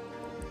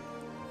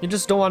 You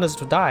just don't want us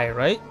to die,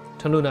 right?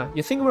 Talulah,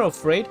 you think we're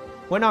afraid?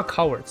 We're not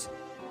cowards.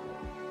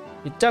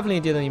 You definitely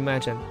didn't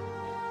imagine.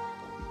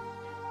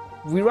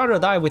 We'd rather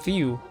die with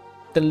you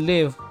than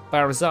live by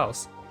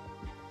ourselves.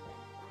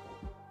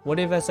 What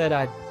if I said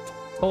I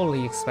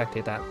totally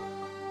expected that,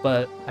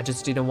 but I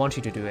just didn't want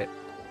you to do it?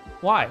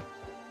 Why?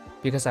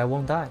 Because I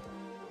won't die.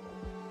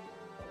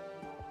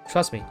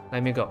 Trust me,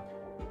 let me go.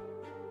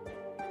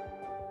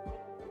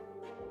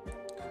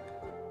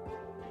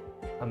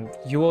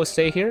 You will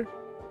stay here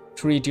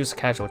to reduce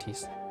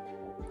casualties.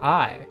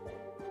 I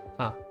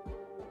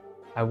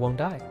won't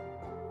die.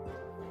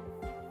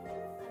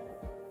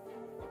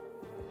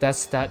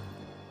 That's that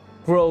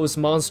gross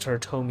monster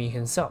told me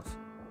himself.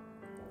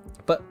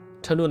 But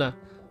Talulah,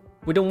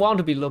 we don't want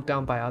to be looked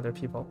down by other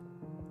people.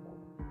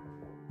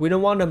 We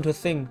don't want them to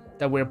think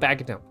that we're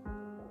begging them.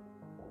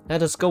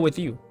 Let us go with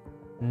you.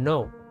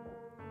 No.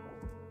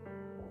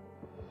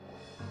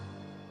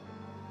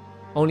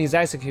 Only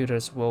the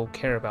executors will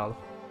care about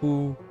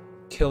who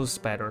kills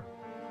better.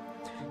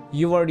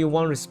 You already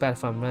won respect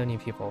from many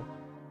people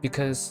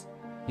because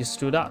you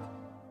stood up.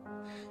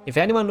 If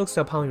anyone looks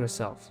upon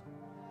yourself,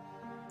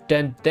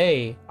 then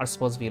they are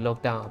supposed to be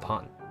looked down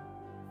upon.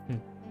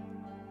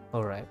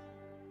 Alright.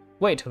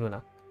 Wait,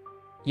 Talulah.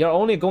 You're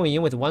only going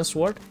in with one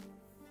sword?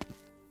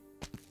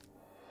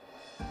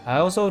 I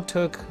also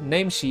took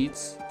name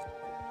sheets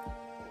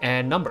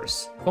and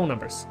numbers, phone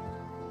numbers.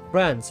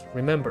 Friends,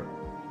 remember,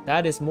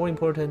 that is more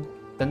important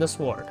than the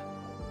sword.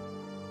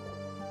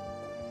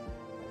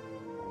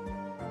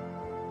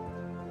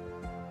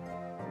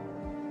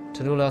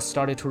 Talulah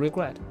started to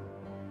regret.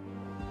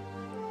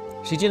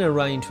 She didn't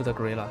run into the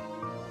guerrilla.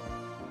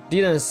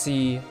 Didn't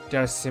see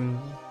their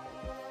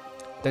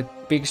the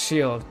big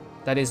shield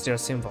that is their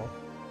symbol.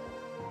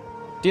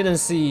 Didn't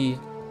see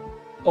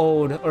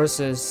old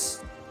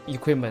Ursa's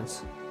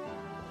equipment.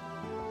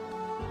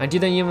 And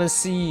didn't even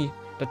see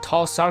the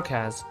tall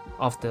sarcasm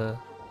of the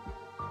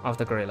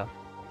guerrilla.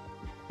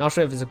 Not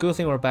sure if it's a good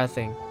thing or a bad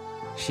thing.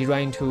 She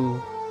ran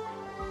into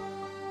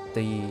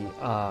the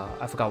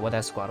I forgot what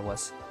that squad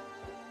was.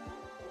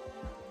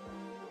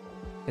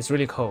 It's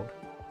really cold.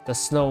 The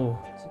snow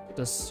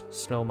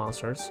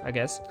monsters, I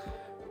guess.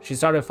 She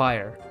started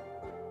fire.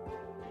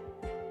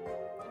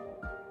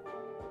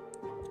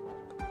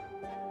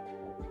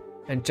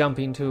 And jump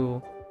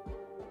into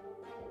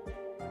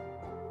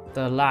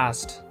the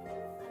last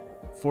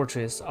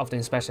fortress of the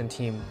inspection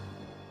team.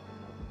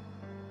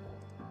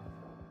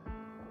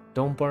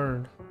 Don't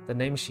burn the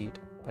name sheet,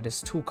 but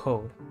it's too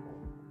cold,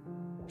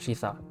 she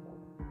thought.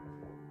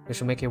 We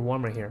should make it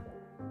warmer here.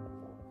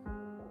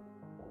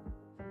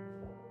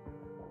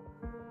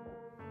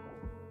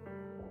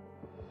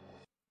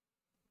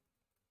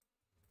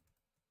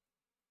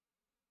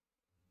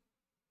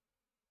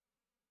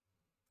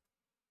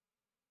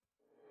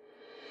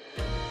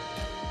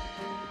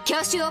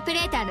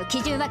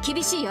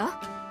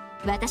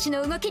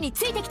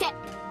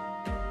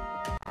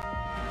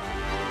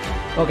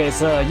 Okay,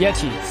 it's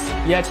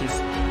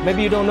Yetis.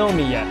 Maybe you don't know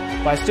me yet,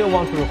 but I still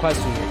want to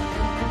request to you.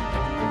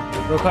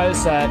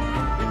 Request that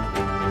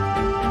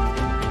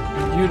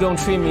you don't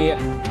treat me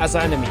as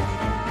an enemy.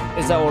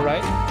 Is that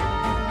alright?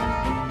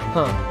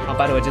 Huh. Oh,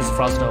 by the way, this is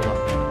Frost Nova.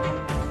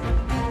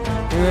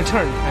 In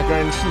return, I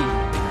guarantee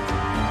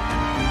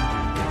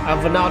I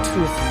will not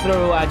to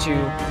throw at you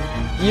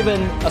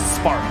even a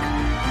spark.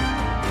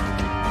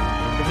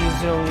 If you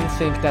don't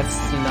think that's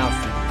enough,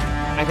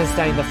 I can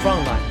stand in the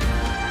front line.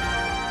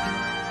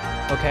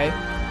 Okay?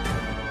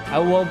 I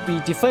will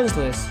be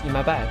defenseless in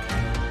my back.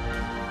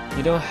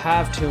 You don't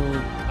have to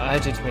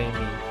agitate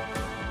me.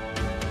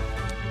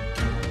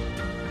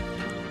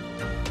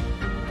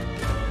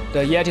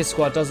 The Yeti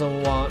squad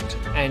doesn't want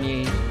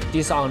any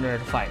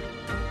dishonored fight.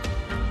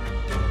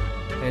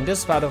 In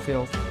this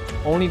battlefield,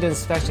 only the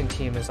inspection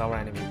team is our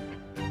enemy.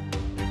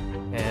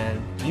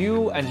 And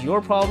you and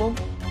your problem,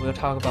 we'll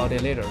talk about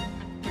it later.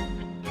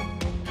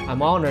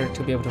 I'm honored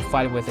to be able to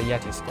fight with the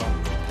Yeti squad.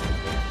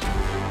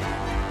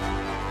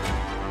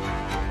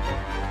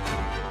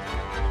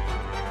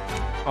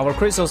 Our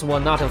crystals will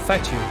not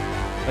affect you,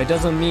 but it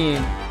doesn't mean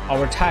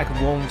our attack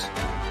won't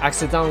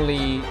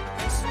accidentally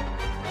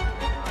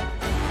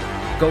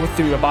go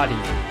through your body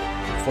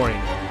for you.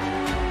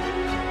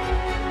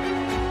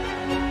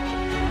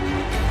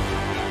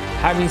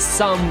 Having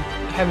some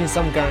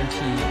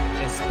guarantee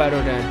is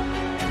better than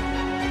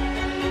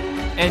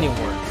any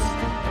words,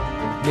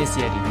 Miss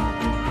Yeti.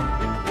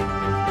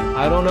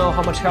 I don't know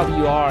how much help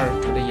you are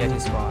to the Yeti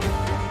squad.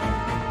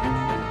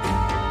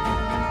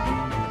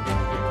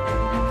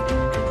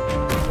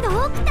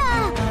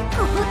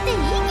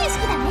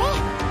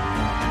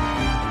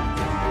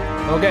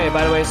 Okay,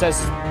 by the way, it says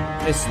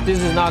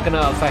this is not gonna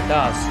affect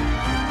us,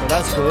 so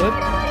that's good.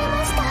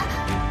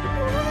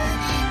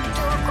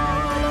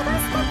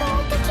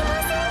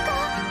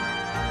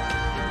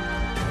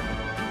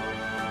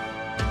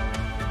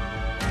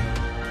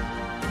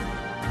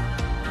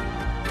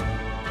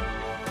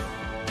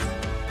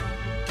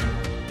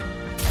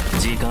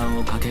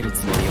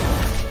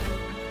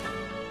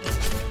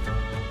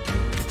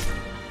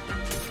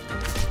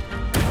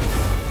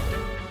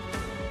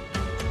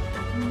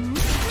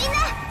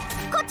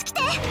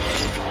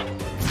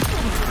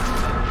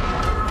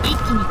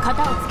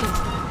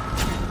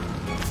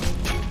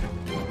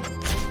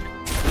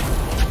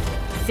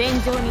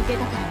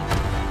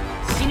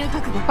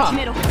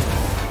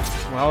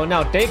 Well,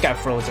 now they got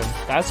frozen.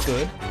 That's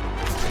good.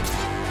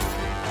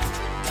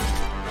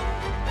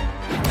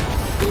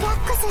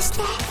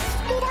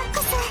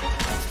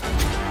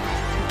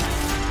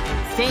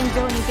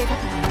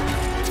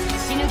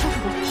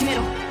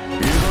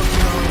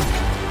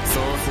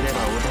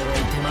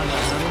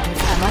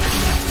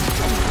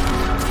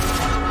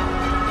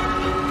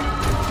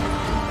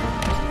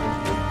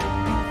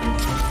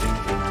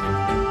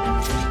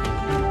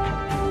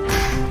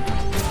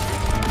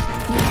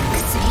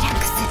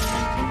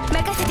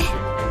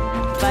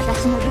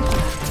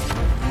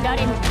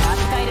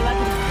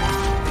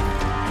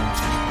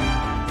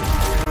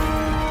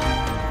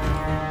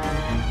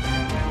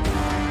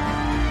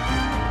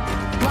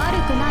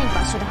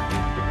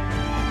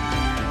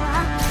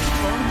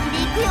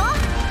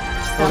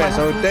 Okay,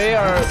 so they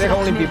can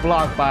only be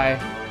blocked by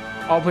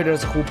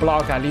operators who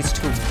block at least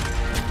 2.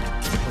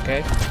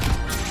 Okay?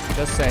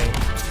 Just saying.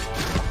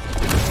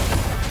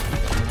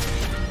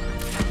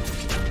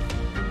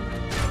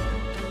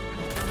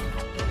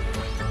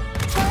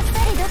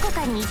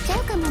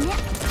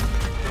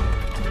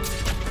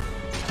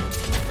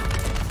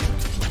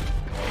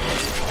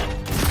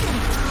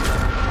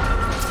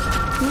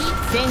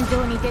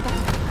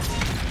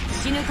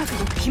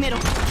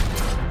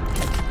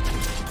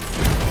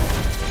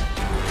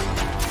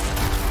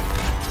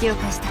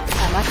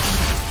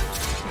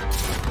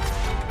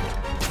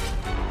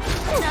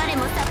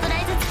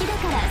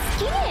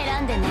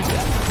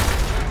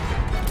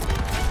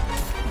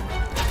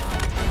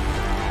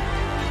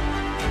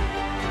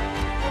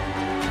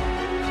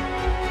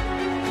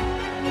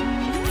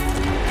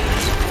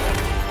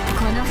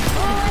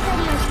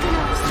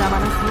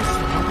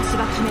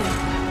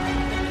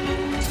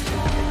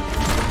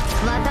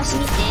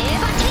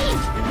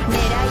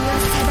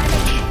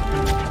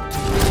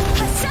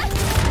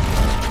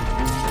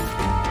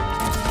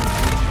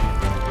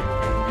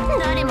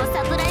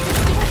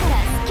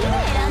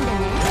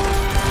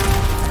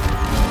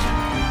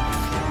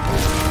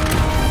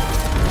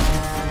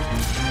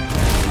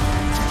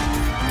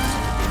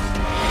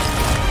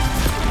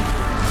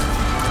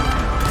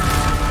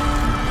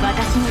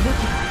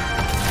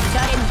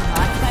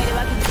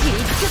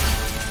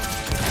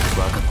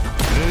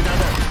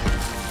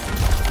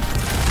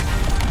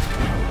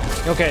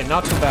 Okay,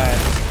 not too bad.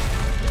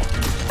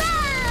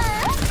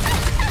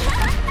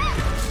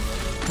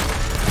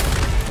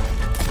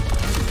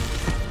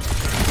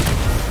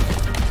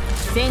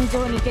 戦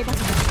場に出たか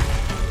ら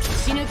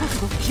死ぬ覚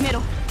悟決め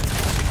ろ。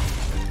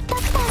ド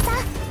クターさ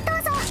ん、ど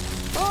うぞ。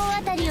大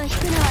当たりを引く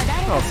のは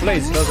誰 Oh, かしら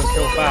Blaze ね。 doesn't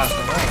kill fast.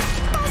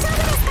 大丈夫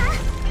です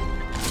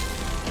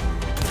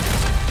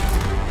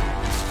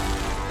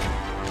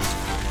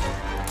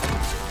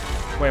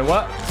か？ Wait,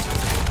 what?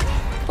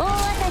 大当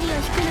たりを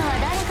引くのは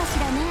誰かし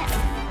らね。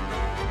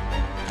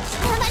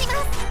頑張ります。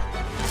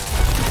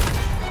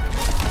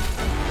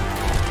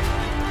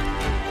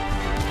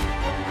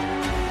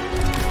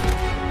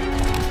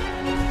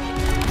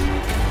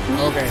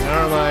 Okay,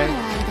 never mind.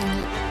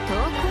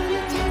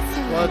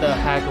 What the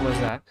heck was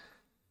that?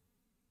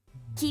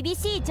 厳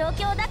しい状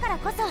況だから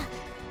こそ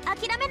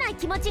諦めない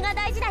気持ちが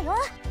大事だよ。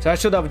 So I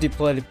should have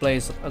deployed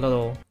Blaze a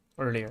little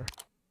earlier.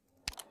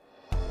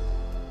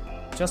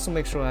 Just to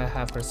make sure I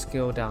have her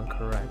skill down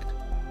correct.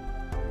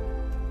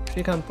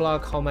 She can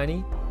block how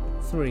many?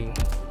 3.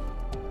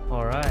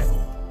 Alright.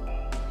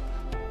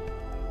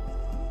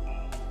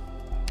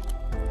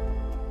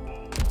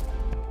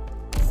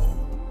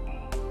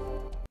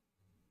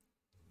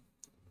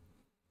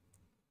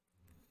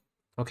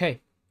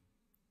 Okay.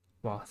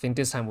 Well, I think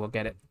this time we'll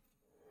get it.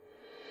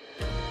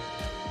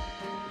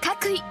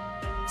 各位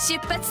出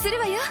発する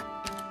わよ。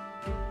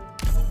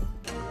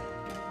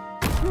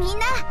みん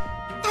な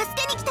助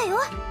けに来たよ。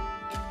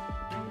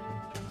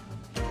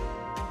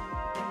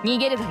逃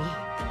げるがいい。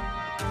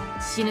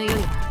死ぬより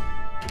は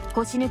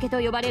腰抜けと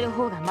呼ばれる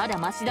方がまだ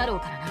マシだろう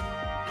からな。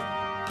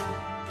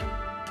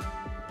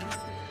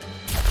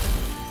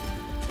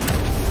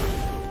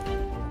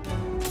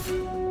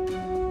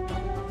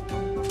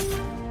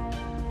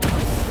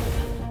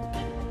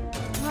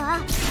わあ、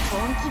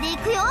本気で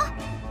行くよ。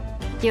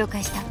了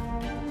解した。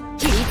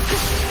切りつ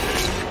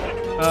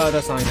く。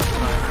That's not enough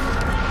time.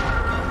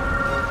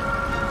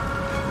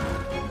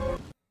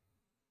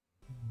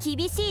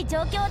 厳しい状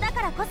況だ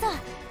からこそ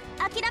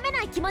諦め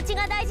ない気持ち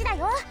が大事だ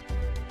よ。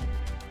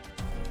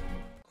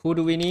 Who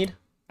do we need?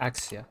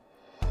 Axia.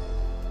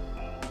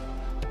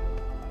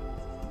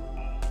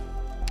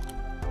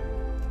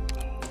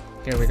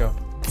 Here we go.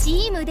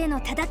 チームでの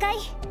戦い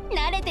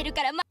慣れてる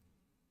から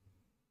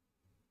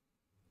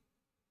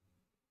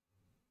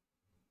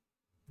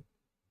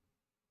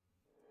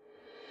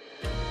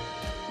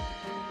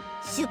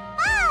出発。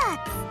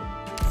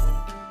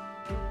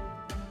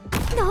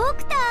ド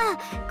クタ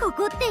ー、こ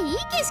こっていい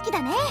景色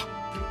だね。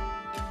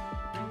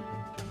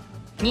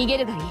逃げ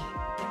るがいい。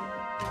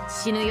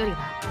死ぬよりは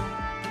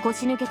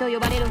腰抜けと呼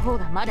ばれる方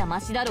がまだマ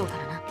シだろうか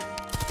らな。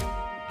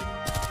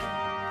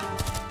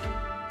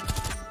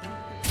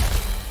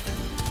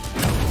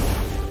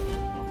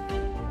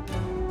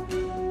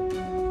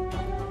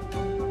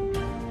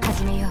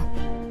始めよ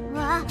う。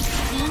わあ、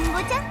リンゴ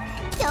ちゃん、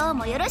今日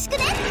もよろしく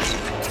ね。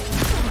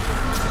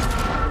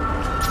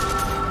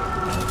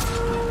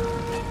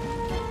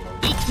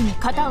一気に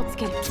型をつ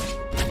ける。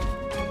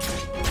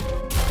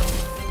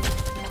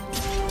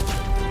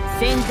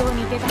戦場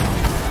に出たから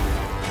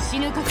死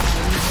ぬ覚悟に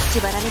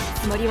縛られる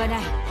つもりはな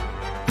い。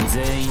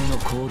全員の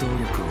行動力を奪う。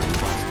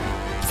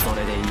そ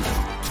れでいいだろう。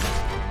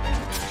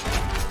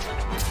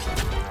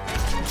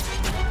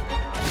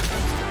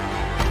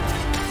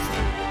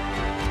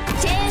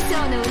チェーンソー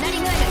のうなり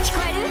声が聞こ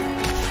える？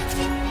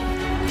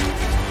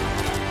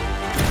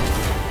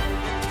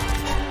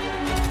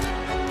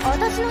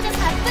私のでカ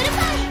ップル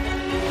パイ。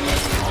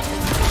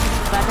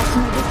私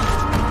の武器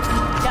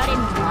誰に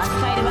も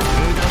扱えるわけだ。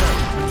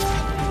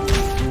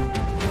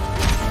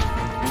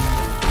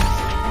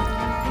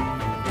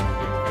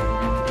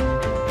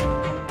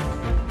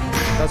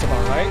 That's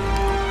about right.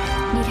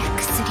 リラック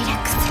スリラッ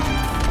クス。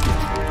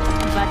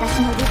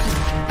私の武器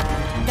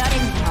誰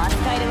にも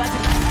扱えるわけだ。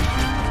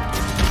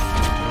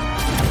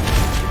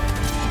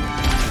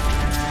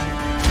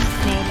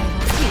命令を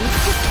切り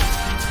つ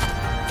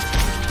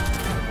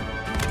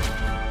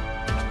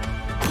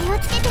気を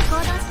つけて行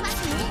動します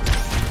ね。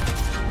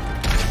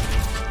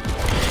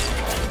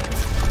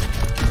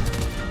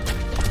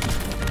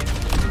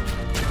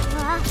わ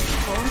あ、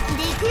本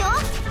気で行くよ。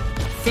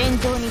戦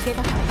場に出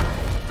たから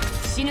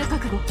死ぬ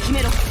覚悟決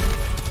めろ。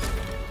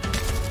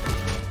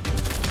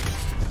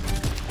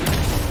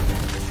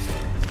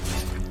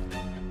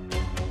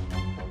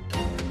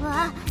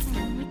わあ、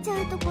寝ちゃ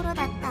うところだっ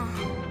た。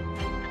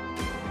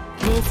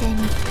冷静に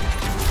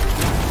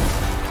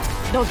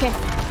どけ。お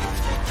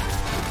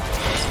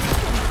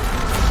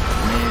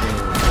前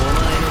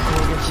の攻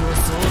撃を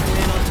想定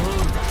の通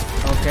りだ。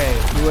 Okay,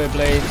 do it,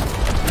 Blaze.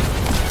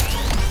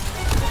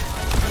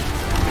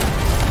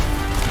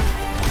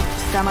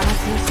 貴様の精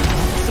神は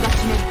私が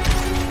決める。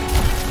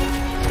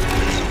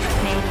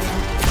命令を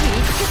切り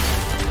つけ。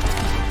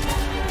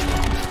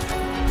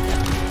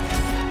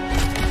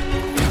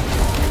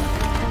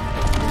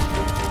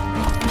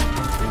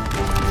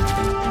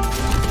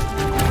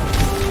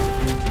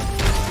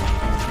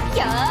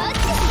よー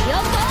し、よ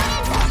こー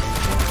んと。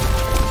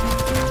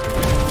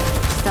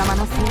貴様の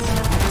精神は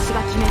私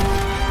が決める。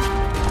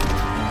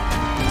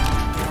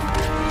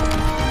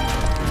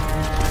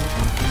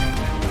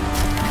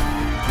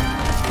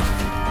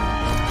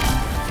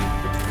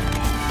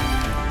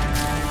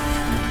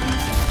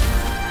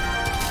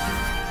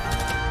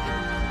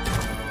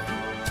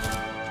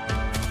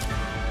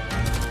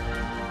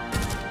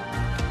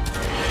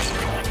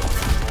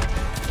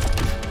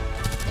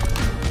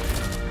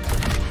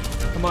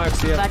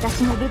See ya.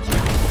 私の武器は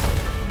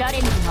誰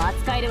にでも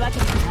扱えるわけ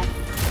ではない。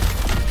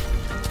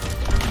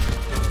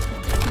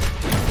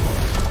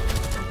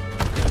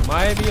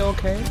 Might be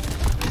okay.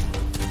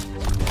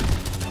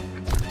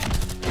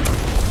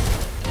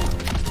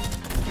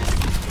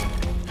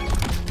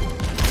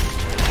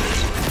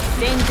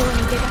 戦場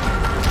に出たから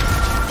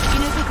死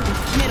ぬ覚悟を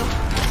決めろ。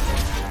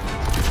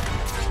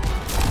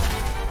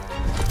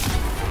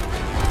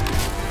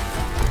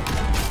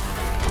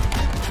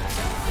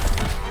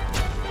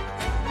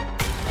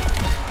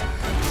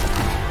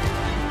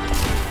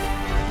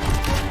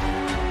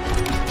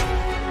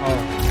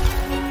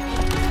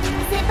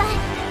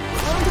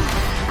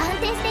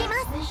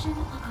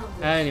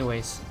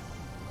 Anyways,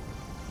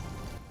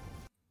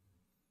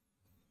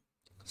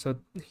 so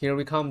here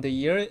we come, the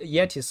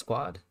Yeti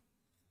squad.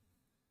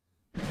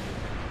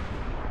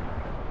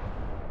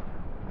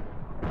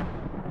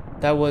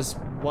 That was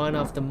one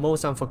of the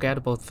most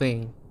unforgettable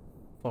thing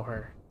for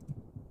her.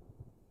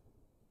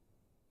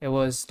 It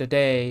was the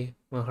day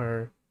when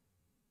her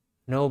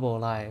noble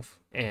life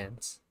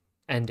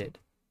ended.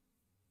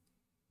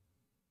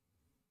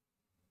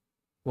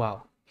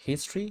 Wow,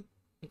 history?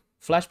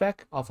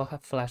 Flashback of a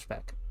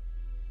flashback.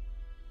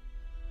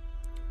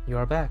 You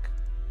are back.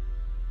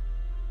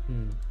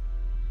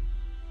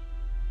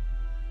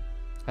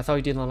 I thought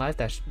you didn't like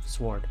that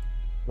sword.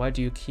 Why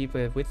do you keep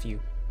it with you?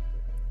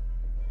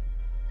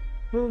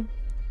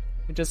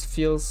 It just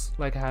feels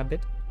like a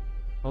habit.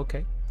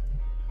 Okay.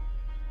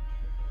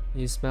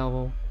 You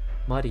smell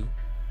muddy,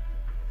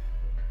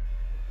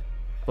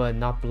 but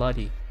not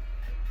bloody,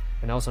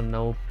 and also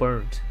no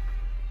burnt.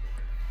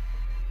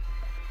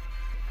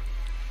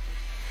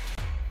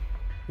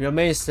 Your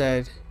maid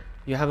said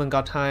you haven't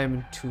got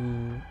time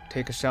to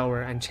take a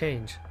shower and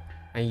change,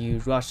 and you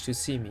rushed to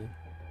see me.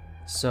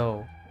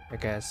 So, I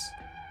guess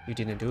you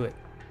didn't do it.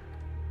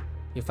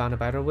 You found a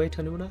better way,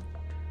 Talulah?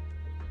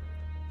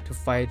 To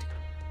fight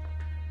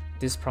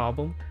this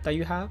problem that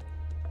you have?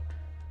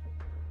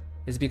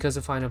 It's because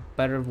you find a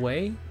better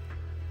way,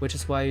 which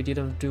is why you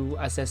didn't do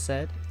as I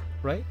said,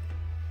 right?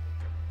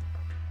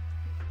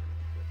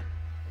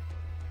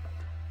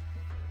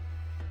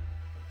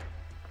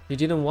 You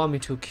didn't want me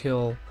to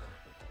kill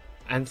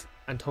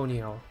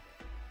Antonio.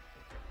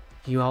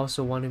 You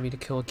also wanted me to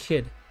kill a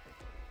kid.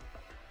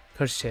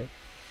 Cause shit,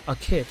 a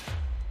kid.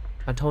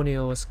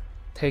 Antonio was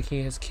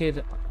taking his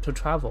kid to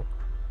travel.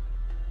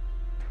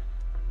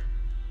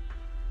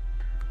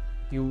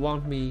 You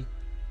want me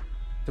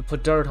to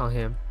put dirt on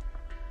him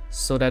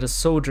so that the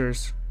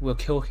soldiers will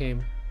kill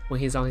him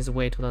when he's on his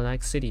way to the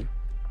next city.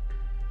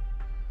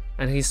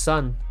 And his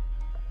son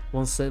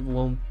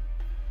won't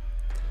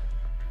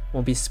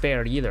be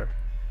spared either.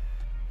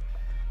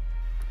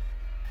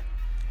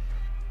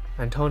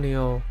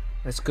 Antonio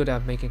is good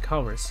at making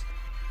covers.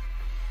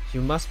 You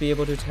must be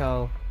able to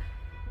tell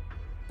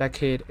that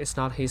kid is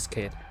not his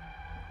kid.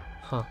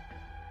 Huh.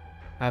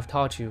 I've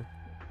taught you,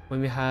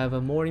 when we have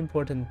a more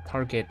important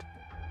target,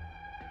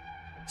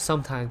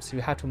 sometimes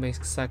you have to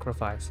make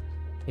sacrifice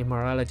in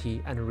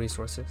morality and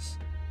resources.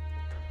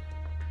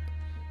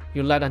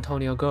 You let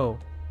Antonio go.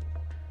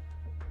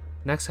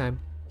 Next time,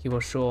 he will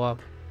show up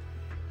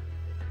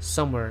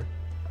somewhere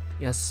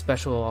in a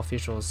special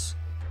official's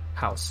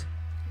house.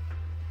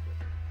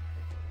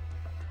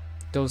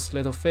 Those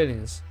little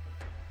feelings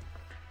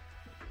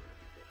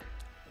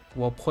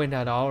will point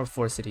at our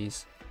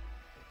forces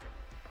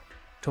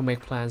to make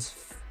plans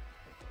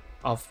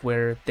of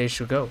where they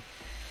should go.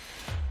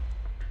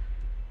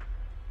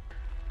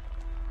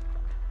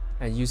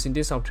 And using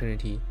this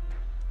opportunity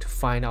to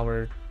find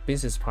our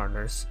business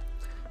partners,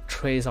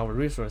 trace our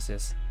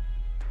resources,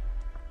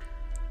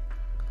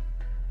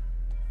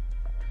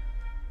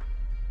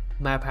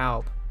 map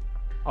out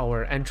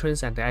our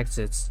entrance and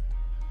exits,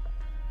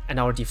 and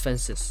our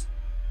defenses.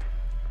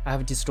 I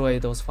have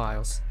destroyed those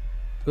files.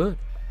 Good.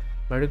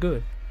 Very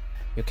good.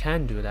 You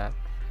can do that,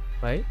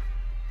 right?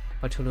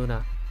 But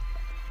Talulah,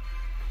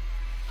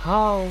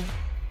 how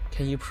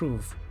can you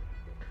prove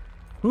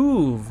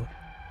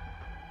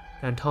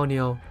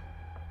Antonio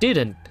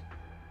didn't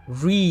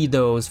read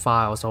those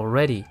files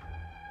already?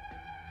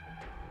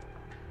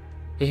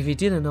 If he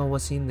didn't know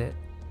what's in it,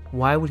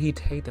 why would he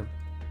take them?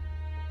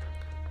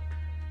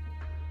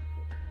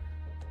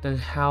 Then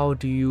how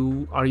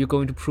are you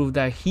going to prove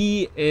that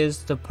he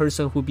is the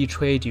person who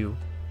betrayed you,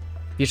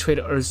 betrayed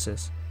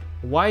Ursus?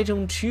 Why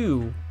don't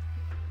you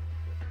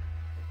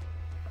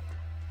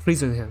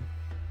prison him,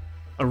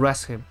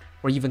 arrest him,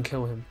 or even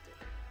kill him?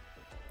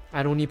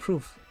 I don't need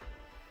proof.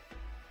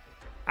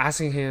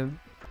 Asking him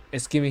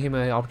is giving him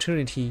an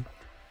opportunity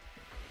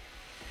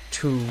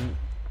to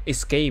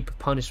escape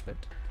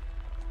punishment.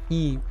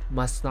 He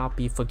must not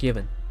be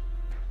forgiven.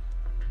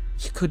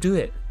 He could do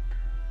it.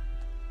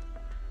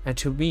 And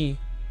to me,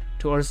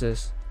 to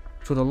Ursus,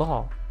 to the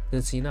law,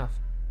 that's enough.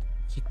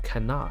 He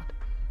cannot.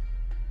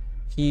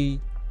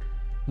 He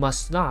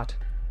must not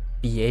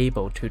be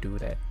able to do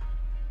that.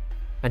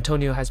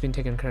 Antonio has been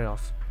taken care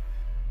of.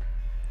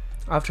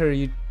 After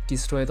you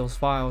destroy those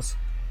files,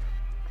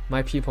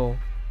 my people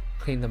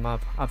clean them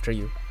up after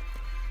you.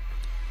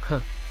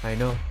 Huh, I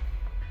know.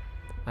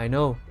 I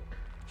know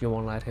you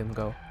won't let him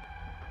go.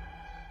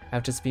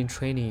 I've just been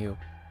training you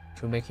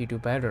to make you do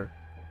better.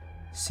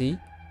 See?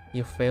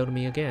 You failed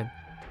me again.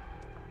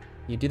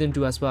 You didn't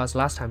do as well as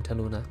last time,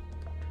 Talulah.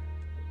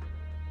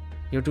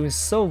 You're doing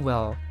so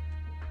well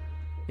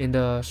in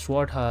the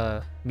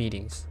shorter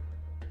meetings.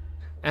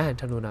 And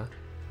Talulah,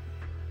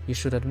 you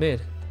should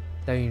admit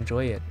that you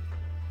enjoy it.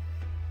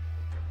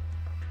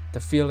 The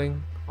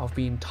feeling of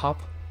being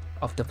top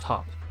of the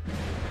top.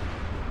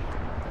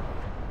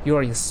 You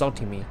are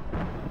insulting me.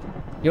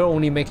 You're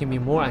only making me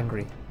more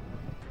angry.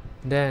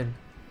 Then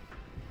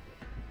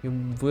you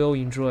will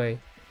enjoy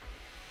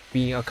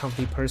being a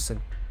complete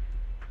person.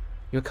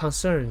 Your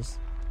concerns,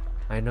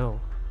 I know.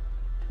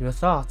 Your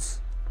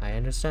thoughts, I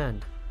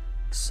understand.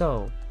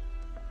 So,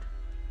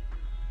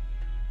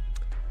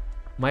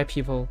 my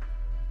people,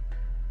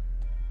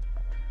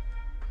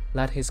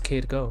 let his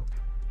kid go.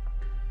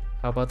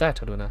 How about that,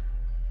 Talulah?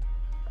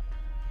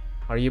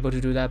 Are you able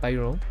to do that by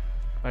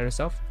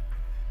yourself?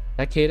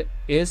 That kid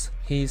is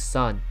his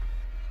son.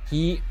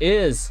 He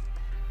is.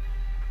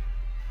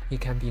 He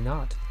can be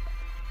not.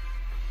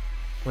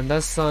 When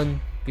that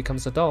son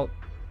becomes adult,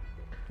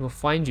 he will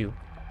find you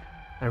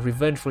and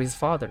revenge for his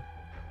father.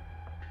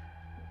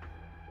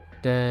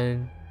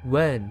 Then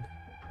when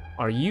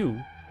are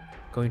you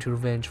going to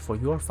revenge for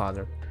your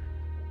father?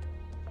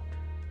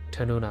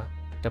 Talulah,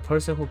 the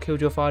person who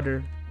killed your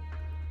father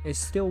is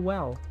still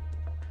well.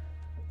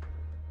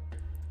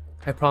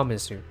 I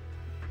promise you,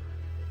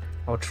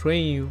 I'll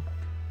train you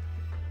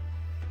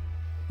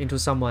into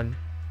someone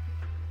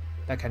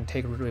that can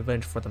take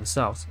revenge for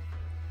themselves.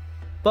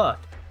 But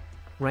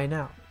right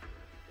now,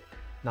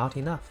 not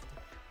enough.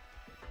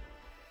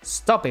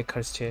 Stop it,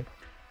 cursed kid.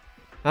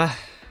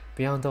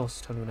 Beyond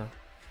those, Talulah,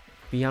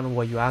 beyond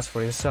what you asked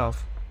for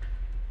yourself,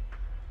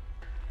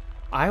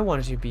 I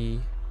wanted to be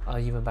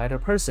an even better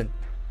person,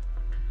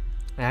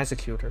 an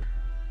executor,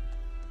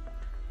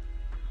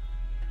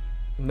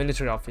 a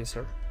military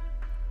officer,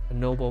 a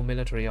noble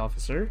military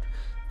officer,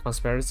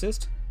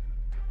 conspiracist,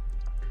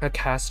 a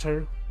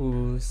caster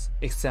who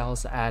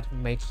excels at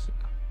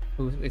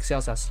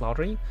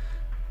slaughtering.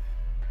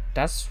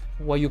 That's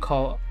what you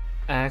call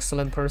an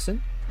excellent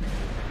person?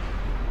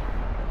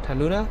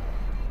 Talulah,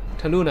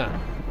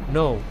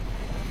 no.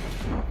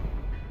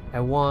 I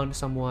want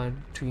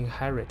someone to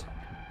inherit.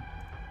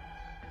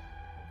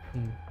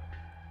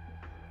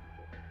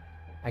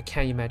 I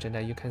can't imagine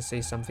that you can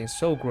say something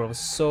so gross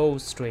so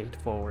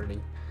straightforwardly.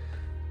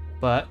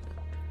 But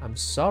I'm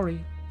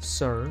sorry,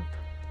 sir.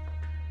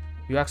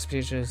 Your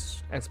expectation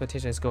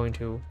is going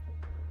to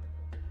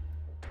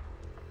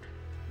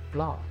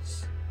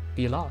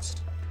be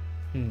lost.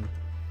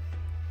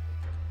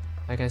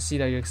 I can see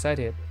that you're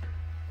excited.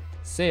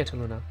 Say it,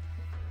 Talulah.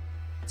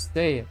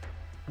 Say it.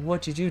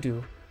 What did you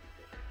do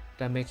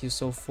that make you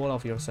so full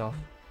of yourself?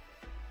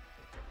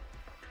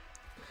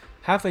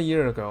 Half a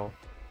year ago,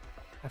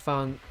 I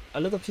found a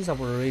little piece of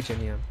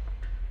uranium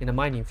in a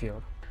mining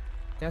field.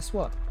 Guess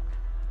what?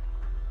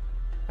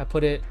 I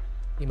put it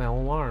in my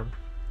own arm.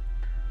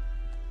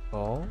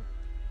 Oh,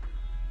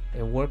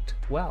 it worked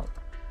well.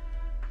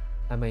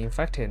 I'm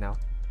infected now.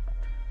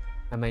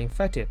 I'm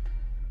infected,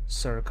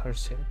 Sir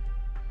Cursed.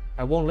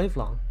 I won't live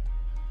long.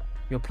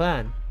 Your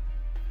plan,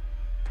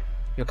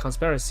 your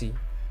conspiracy,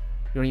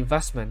 your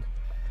investment,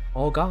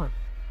 all gone.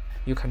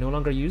 You can no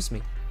longer use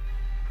me.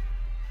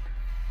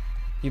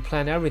 You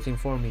planned everything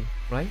for me,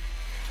 right?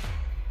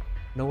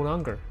 No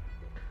longer.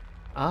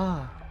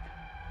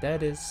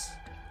 That is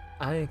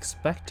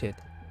unexpected.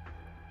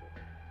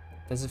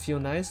 Does it feel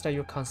nice that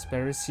your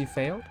conspiracy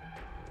failed?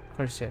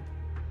 Cursed,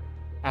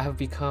 I have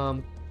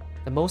become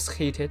the most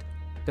hated,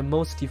 the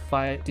most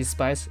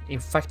despised,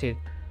 infected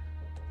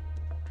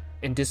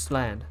in this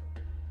land.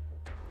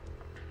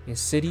 In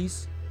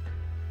cities,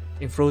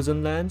 in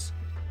frozen lands,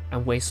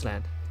 and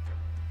wasteland.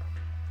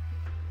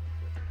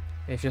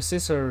 If your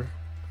sister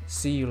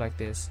see you like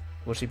this,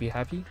 will she be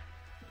happy?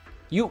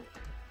 You!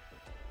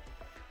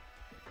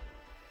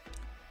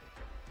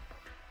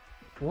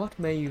 What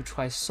made you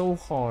try so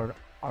hard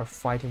are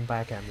fighting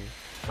back at me,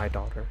 my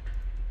daughter?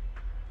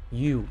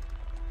 You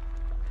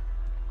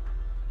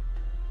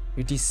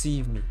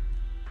deceived me.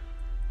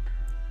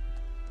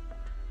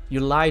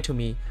 You lied to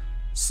me,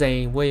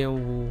 saying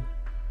William Wu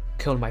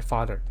killed my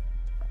father.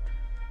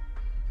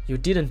 You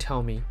didn't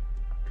tell me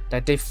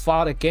that they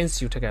fought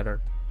against you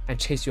together and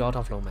chased you out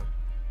of Loman.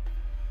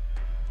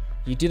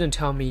 You didn't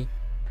tell me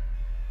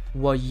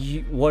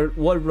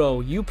what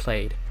role you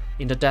played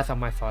in the death of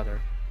my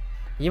father.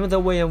 Even though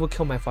William Wu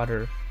killed my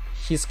father,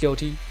 he's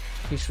guilty,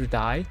 he should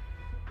die.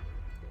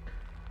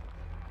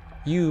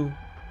 You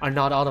are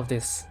not out of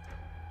this.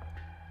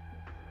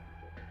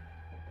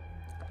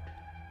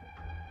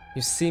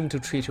 You seem to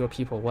treat your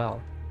people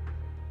well.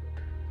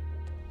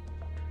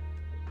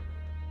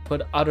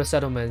 Allow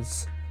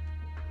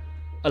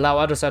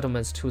other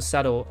settlements to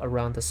settle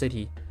around the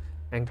city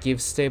and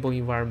give stable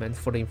environment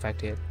for the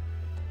infected.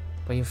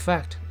 But in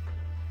fact,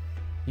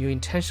 you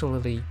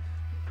intentionally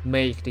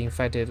make the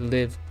infected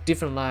live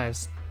different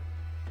lives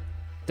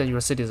than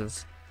your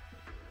citizens.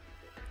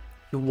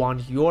 You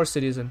want your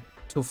citizen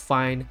to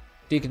find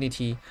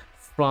dignity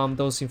from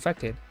those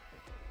infected.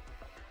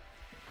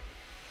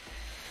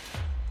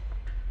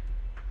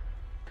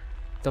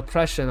 The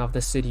oppression of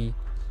the city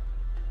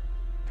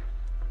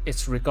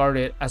is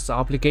regarded as an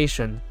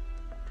obligation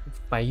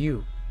by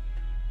you.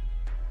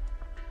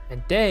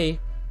 And they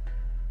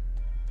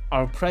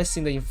are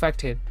oppressing the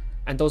infected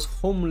and those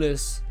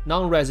homeless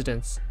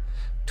non-residents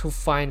to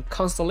find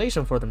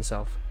consolation for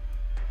themselves.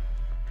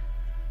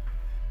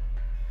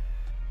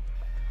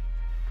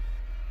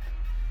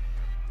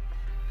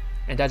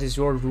 And that is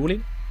your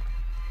ruling,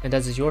 and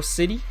that is your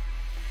city,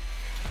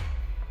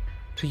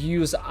 to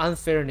use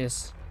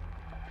unfairness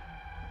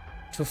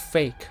to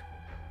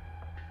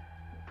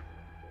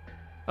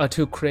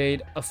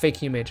create a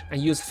fake image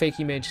and use fake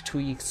image to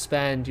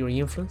expand your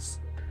influence.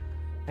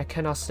 I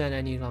cannot stand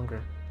any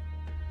longer.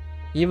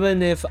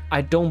 Even if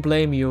I don't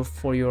blame you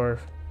for your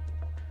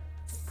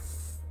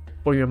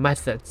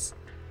methods,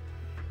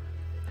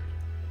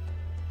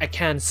 I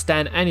can't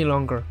stand any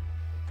longer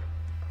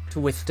to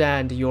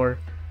withstand your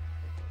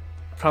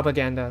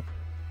propaganda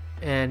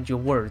and your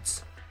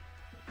words.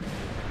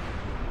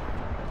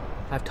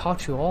 I've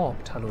taught you all,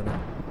 Talulah.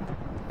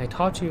 I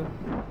taught you.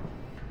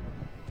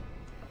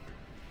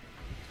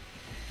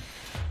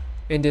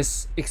 In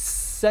this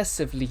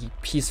excessively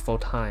peaceful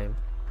time,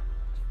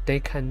 they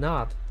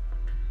cannot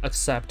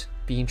accept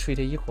being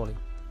treated equally.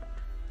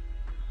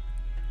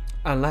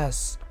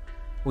 Unless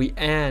we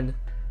end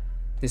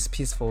this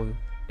peaceful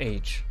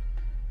age.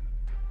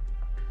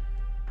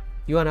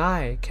 You and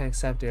I can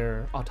accept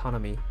their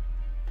autonomy,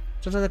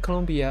 just like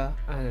Colombia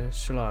and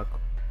Sri Lanka.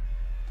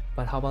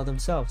 But how about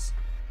themselves?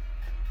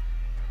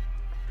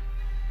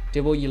 They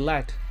will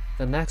elect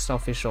the next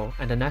official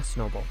and the next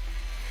noble,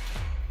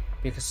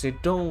 because they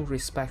don't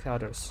respect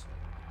others,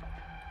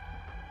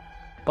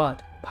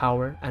 but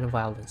power and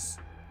violence.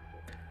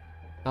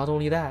 Not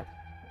only that,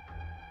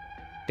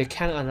 they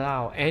can't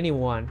allow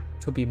anyone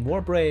to be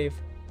more brave,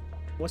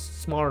 more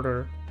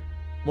smarter,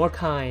 more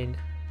kind,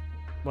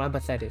 more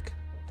empathetic,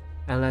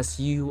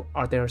 unless you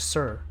are their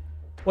sir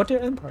or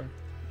their emperor.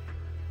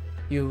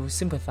 You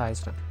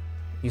sympathize them.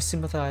 You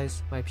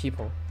sympathize my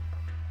people.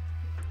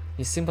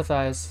 You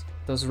sympathize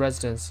those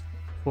residents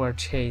who are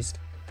chased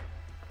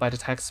by the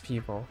tax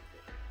people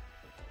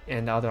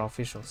and other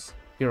officials,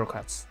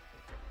 bureaucrats.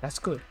 That's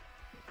good.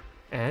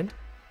 And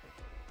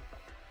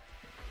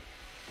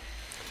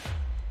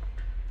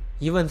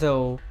even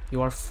though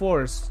you are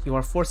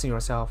forcing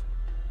yourself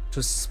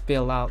to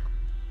spill out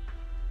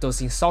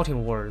those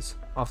insulting words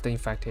of the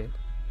infected,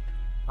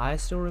 I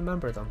still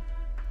remember them.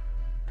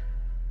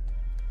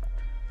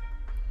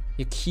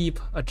 You keep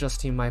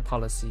adjusting my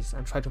policies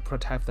and try to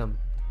protect them,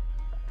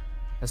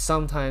 and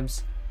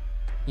sometimes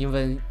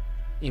even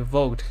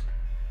invoked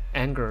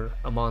anger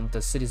among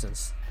the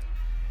citizens.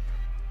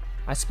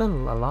 I spent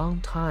a long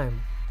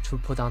time to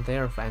put down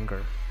their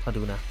anger,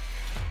 Talulah.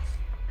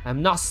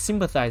 I'm not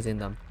sympathizing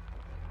them,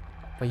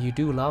 but you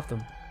do love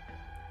them.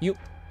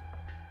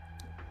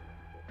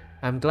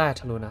 I'm glad,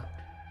 Talulah.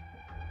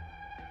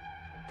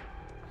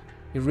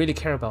 You really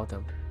care about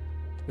them.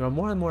 You are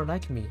more and more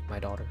like me, my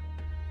daughter.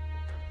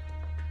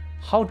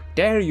 How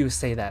dare you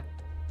say that?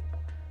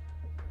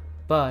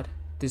 But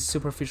this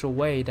superficial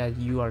way that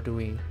you are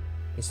doing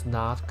is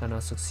not gonna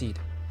succeed.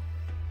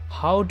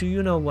 How do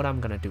you know what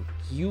I'm gonna do?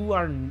 You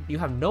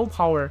have no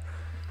power.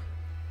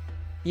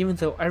 Even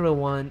though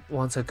everyone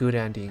wants a good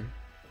ending,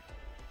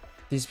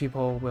 these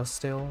people will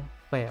still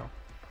fail.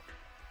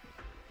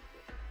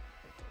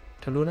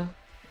 Talulah,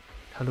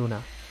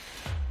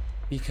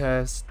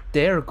 because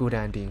their good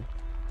ending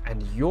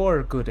and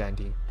your good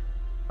ending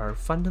are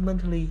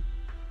fundamentally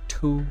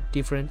two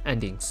different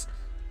endings.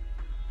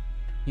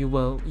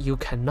 You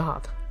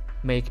cannot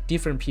make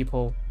different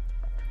people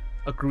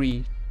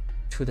agree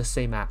to the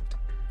same act.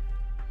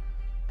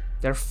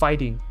 Their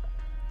fighting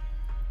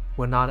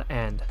will not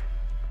end.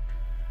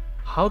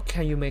 How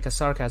can you make a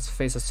Sarkaz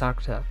face a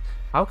Sarkaz?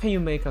 How can you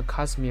make a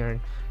Casimiran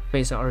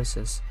face an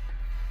Ursus?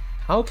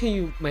 How can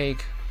you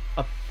make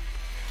a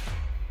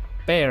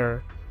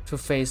bear to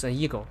face an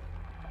eagle?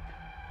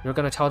 You're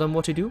gonna tell them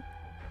what to do?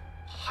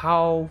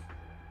 How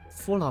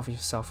full of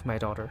yourself, my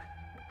daughter.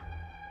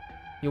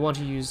 You want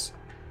to use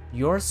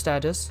your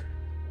status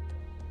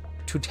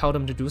to tell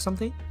them to do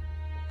something?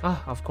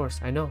 Ah, of course,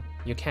 I know,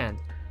 you can.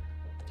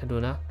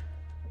 Talulah,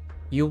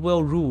 you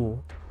will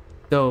rule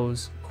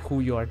those who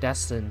you are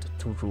destined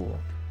to rule.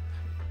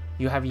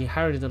 You have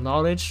inherited the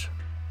knowledge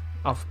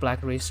of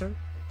Black Racer.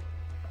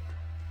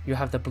 You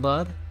have the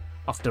blood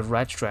of the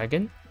Red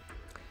Dragon.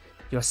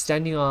 You are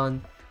standing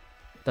on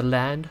the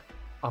land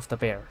of the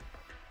bear.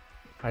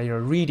 And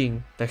you're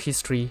reading the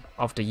history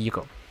of the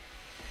eagle.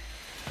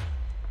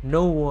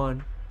 No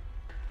one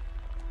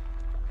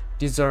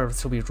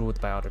deserves to be ruled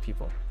by other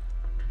people,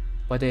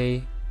 but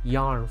they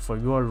yearn for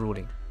your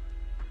ruling.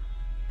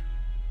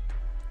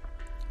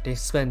 They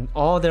spend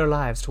all their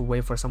lives to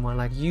wait for someone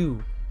like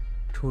you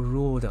to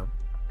rule them.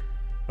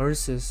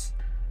 Ursus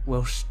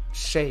will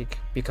shake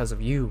because of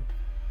you,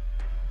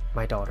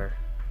 my daughter.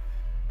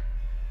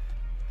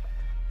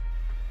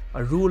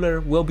 A ruler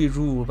will be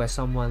ruled by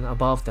someone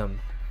above them.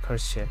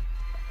 Curse shit.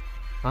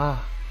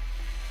 Ah,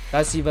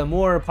 that's even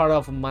more part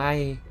of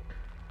my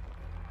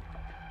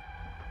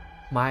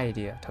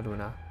idea,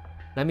 Talulah.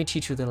 Let me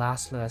teach you the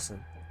last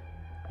lesson.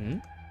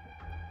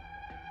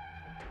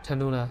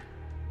 Talulah,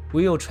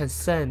 we will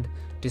transcend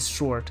this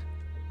short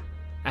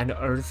and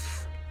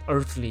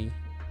earthly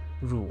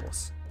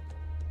rules.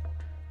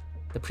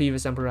 The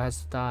previous emperor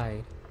has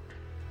died.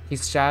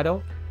 His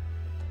shadow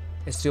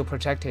is still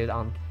protected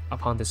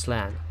upon this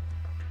land.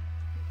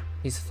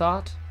 His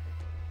thought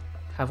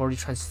have already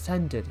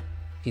transcended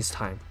his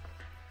time.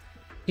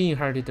 He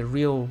inherited the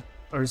real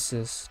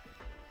Ursus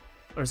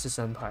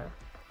empire.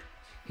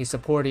 He's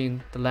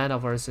supporting the land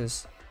of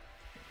Ursus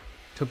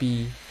to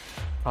be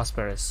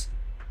prosperous,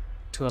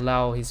 to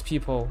allow his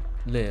people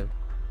live.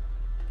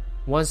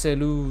 Once they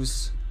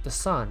lose the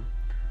sun,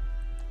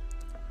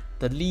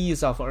 the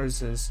leaves of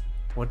Ursus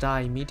will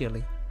die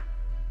immediately.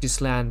 This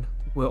land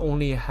will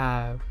only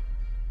have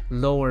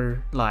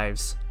lower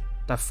lives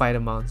that fight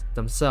among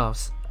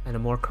themselves and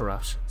more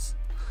corruptions.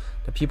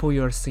 The people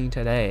you are seeing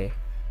today,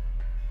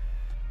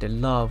 they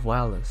love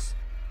violence,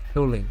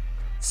 killing,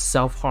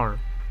 self-harm.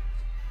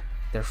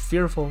 They're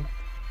fearful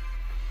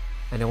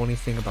and they only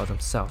think about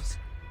themselves.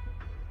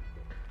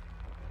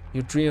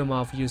 You dream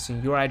of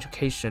using your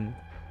education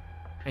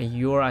and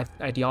your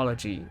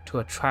ideology to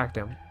attract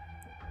them,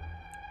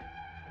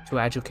 to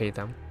educate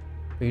them.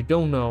 But you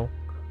don't know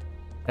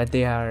that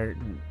they are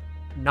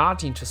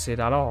not interested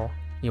at all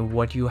in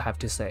what you have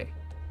to say.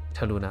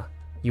 Talulah,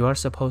 you are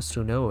supposed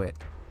to know it.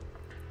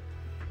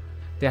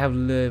 They have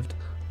lived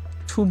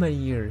too many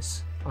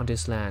years on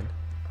this land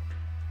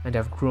and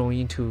have grown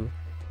into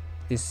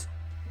this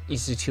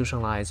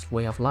institutionalized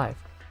way of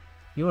life.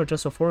 You are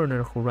just a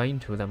foreigner who ran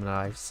into them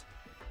lives.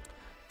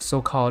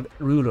 So-called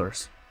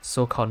rulers,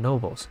 so-called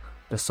nobles,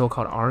 the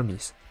so-called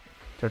armies.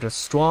 They're the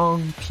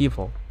strong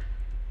people,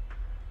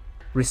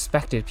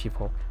 respected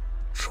people,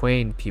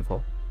 trained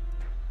people.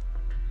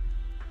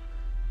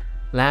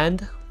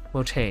 Land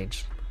will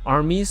change.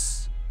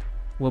 Armies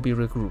will be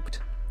regrouped.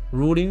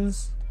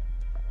 Rulings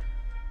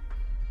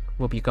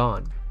will be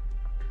gone.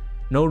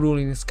 No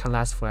rulings can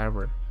last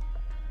forever.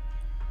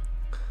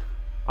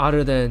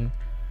 Other than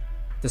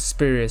the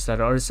spirits that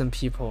Ursan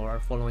people are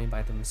following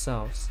by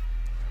themselves,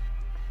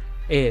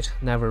 it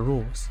never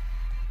rules.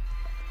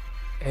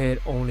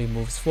 It only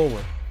moves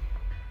forward.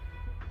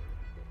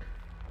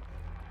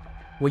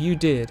 What you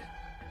did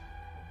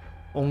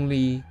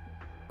only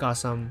got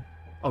some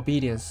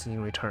obedience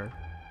in return.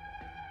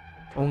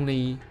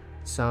 Only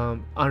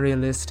some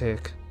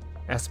unrealistic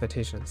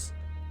expectations.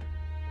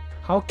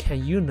 How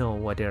can you know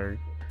what they're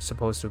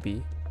supposed to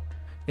be?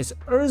 It's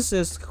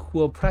Ursus who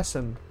will press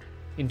them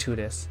into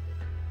this.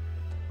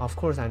 Of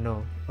course I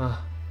know.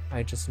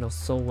 I just know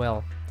so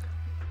well.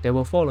 They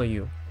will follow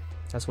you.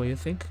 That's what you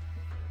think?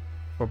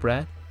 For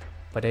bread,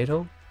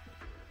 potato,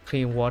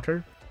 clean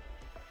water,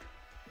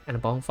 and a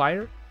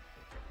bonfire?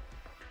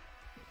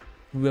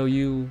 Will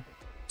you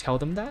tell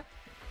them that?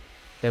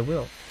 They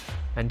will.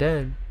 And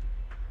then,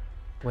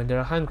 when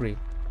they're hungry,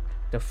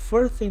 the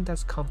first thing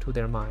that's come to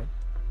their mind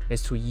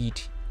is to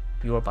eat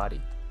your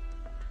body.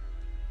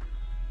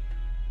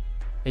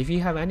 If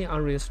you have any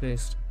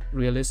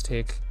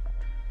unrealistic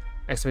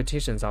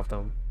expectations of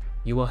them,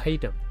 you will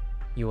hate them.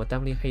 You will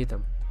definitely hate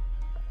them.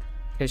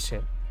 Hey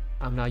shit,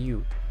 I'm not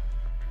you.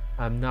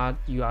 I'm not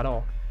you at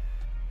all.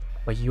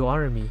 But you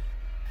are me.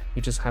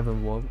 You just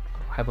haven't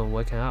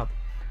woken up.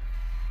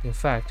 In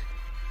fact,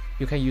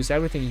 you can use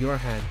everything in your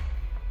hand.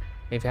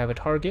 If you have a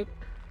target,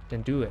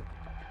 then do it.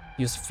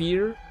 Use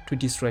fear to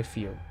destroy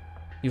fear.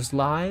 Use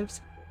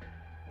lives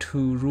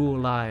to rule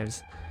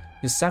lives.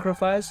 Use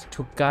sacrifice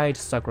to guide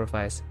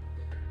sacrifice.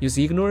 Use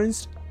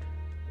ignorance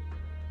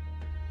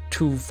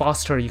to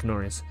foster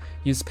ignorance.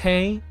 Use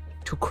pain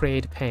to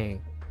create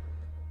pain.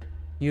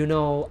 You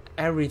know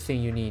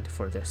everything you need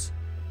for this.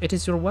 It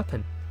is your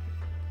weapon.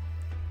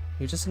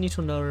 You just need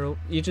to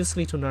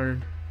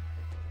learn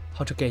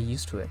how to get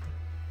used to it.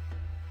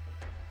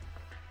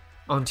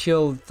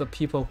 Until the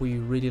people who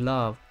you really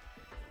love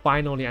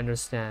finally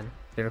understand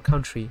their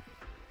country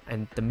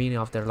and the meaning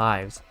of their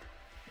lives.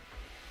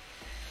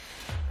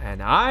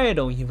 And I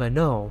don't even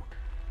know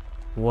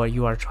what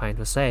you are trying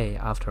to say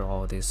after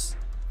all this.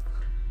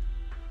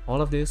 All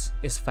of this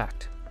is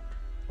fact.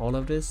 All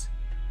of this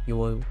you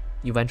will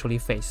eventually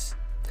face.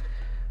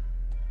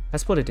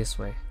 Let's put it this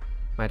way,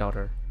 my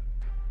daughter.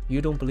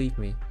 You don't believe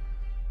me.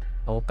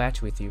 I will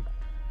bet with you.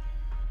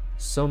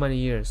 So many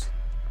years.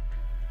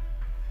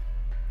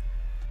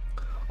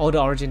 All the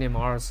origin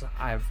MRs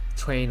I've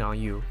trained on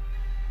you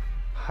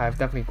have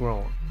definitely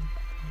grown.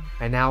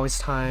 And now it's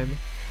time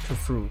to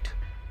fruit.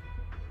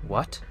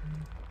 What?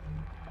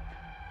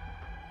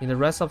 In the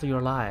rest of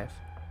your life,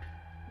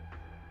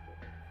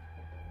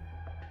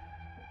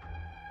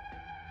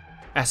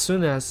 as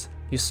soon as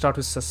you start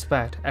to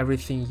suspect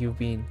everything you've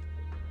been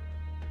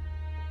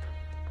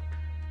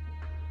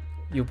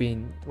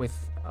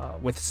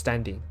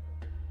withstanding,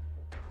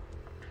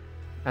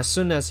 as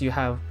soon as you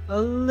have a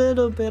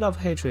little bit of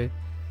hatred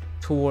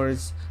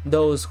towards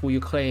those who you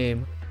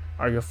claim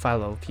are your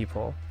fellow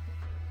people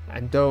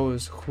and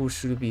those who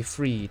should be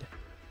freed,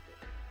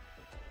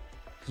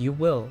 you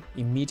will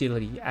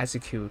immediately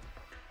execute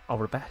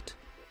our bet.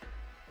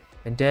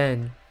 And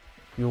then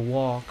you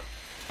walk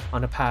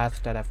on the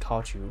path that I've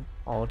taught you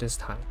all this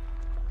time.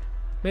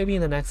 Maybe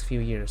in the next few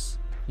years,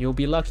 you'll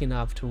be lucky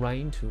enough to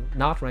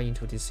not run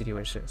into these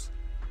situations.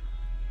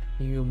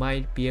 You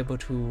might be able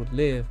to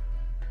live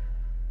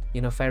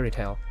in a fairy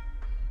tale.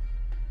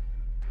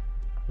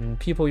 And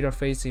people you're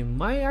facing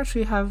might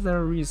actually have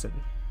their reason,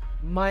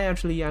 might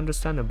actually be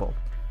understandable.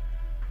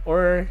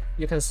 Or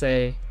you can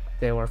say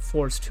they were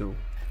forced to.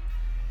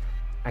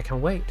 I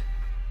can wait.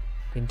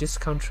 In this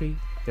country,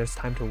 there's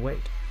time to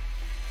wait.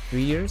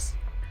 3 years,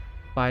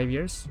 5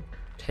 years,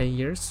 10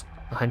 years,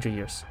 100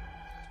 years.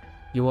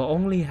 You will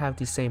only have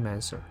the same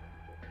answer,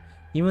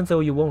 even though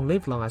you won't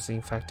live long as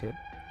infected.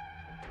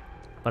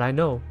 But I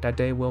know that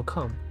day will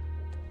come.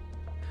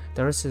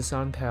 The Earth's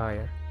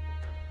empire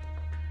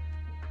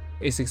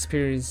is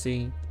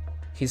experiencing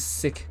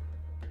its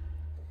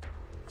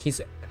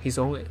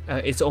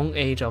own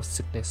age of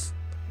sickness.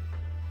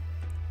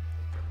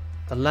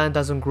 The land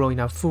doesn't grow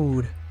enough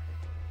food.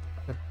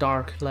 The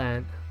dark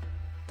land,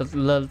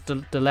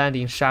 the land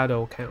in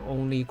shadow can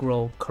only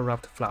grow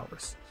corrupt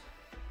flowers.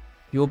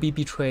 You will be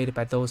betrayed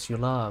by those you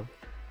love.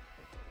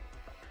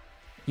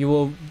 You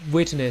will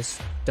witness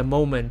the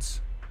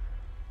moment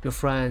your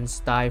friends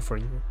die for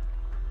you.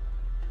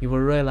 You will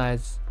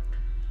realize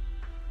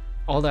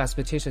all the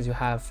expectations you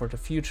have for the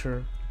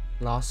future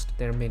lost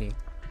their meaning.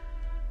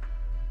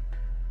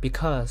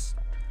 Because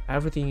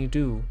everything you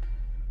do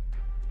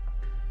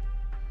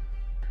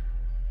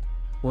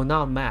will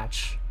not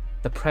match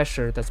the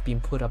pressure that's being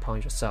put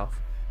upon yourself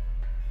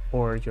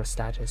or your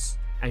status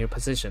and your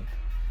position.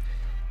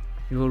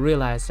 You will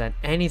realize that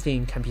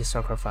anything can be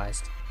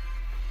sacrificed.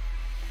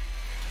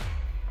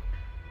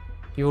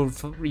 You will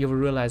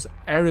realize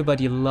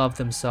everybody loves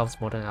themselves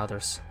more than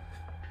others.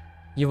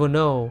 You will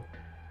know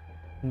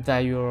that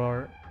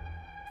your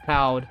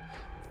proud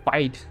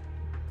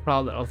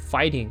of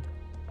fighting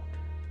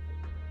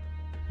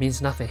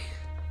means nothing.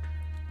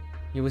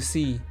 You will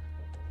see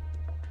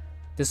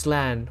this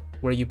land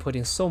where you put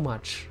in so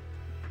much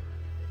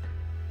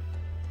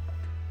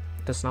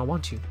does not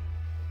want you.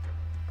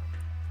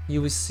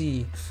 You will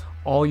see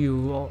all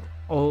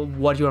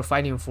what you are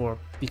fighting for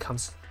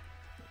becomes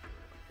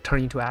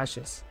turned into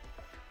ashes.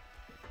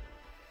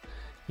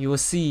 You will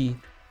see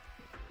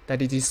that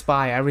they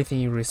despise everything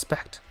you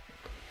respect.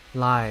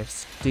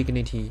 Lives,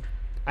 dignity,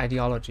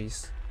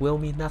 ideologies will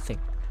mean nothing.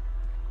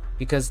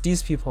 Because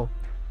these people,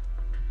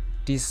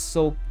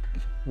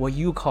 what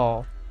you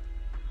call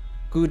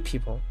good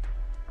people,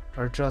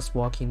 are just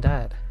walking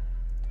dead.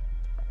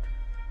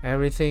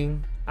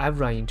 Everything I've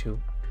run into,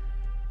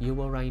 you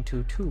will run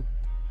into too.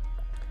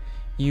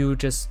 You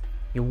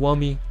want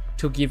me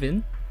to give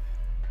in?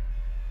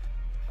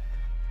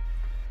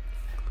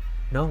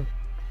 No.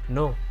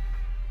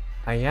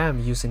 I am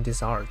using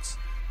these arts.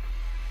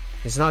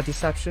 It's not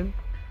deception.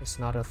 It's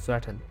not a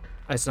threat.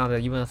 It's not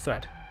even a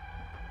threat.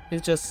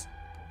 It's just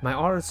my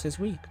arts is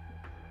weak.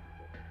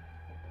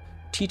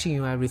 Teaching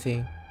you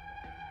everything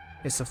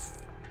is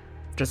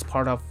just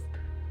part of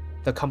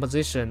the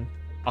composition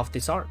of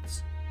these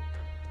arts.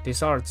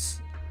 These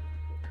arts,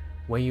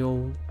 when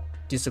you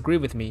disagree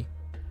with me,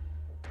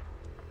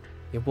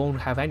 it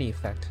won't have any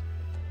effect.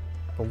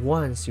 But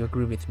once you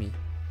agree with me,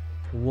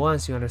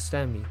 once you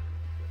understand me,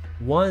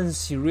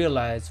 once you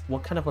realize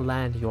what kind of a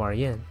land you are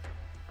in,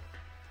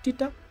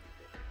 dum,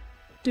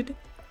 dum,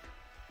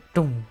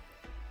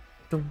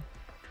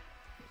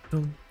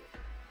 dum,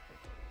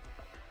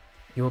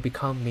 you will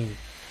become me.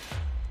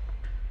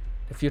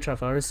 The future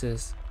of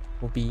Earth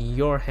will be in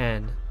your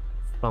hand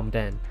from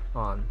then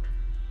on.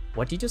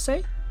 What did you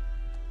say?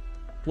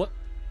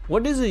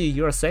 What is it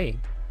you're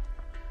saying?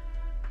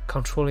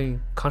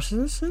 Controlling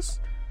consciousnesses?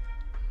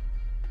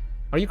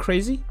 Are you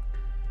crazy?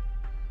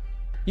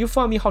 You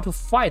taught me how to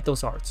fight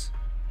those arts.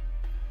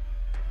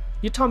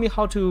 You taught me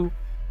how to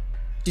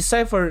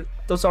decipher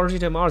those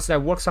original arts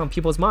that works on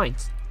people's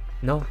minds.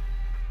 No.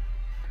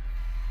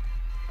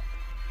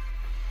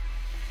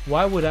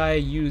 Why would I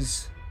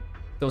use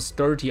those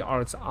dirty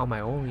arts on my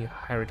own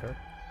inheritor?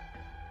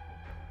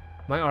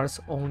 My arts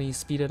only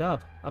speeded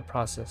up a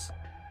process.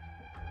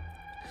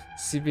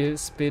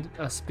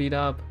 Speed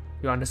up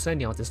your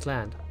understanding of this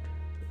land,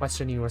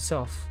 questioning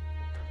yourself,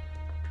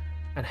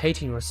 and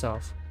hating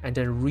yourself, and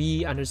then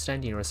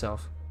re-understanding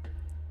yourself.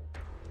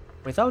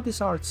 Without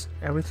these arts,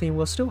 everything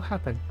will still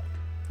happen.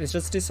 It's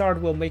just this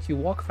art will make you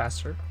walk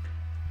faster.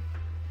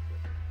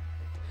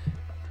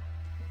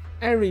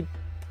 Every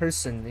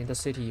person in the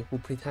city who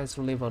pretends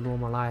to live a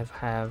normal life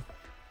have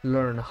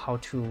learned how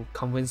to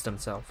convince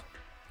themselves.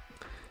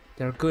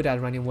 They're good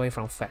at running away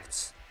from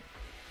facts.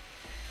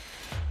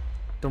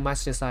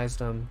 Domesticize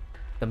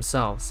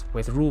themselves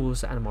with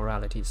rules and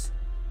moralities.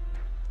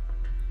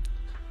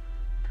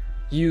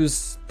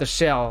 Use the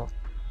shell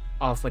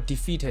of a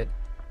defeated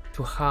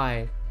to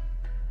hide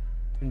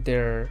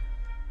their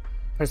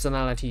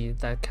personality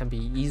that can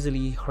be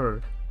easily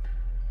heard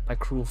by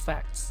cruel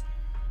facts.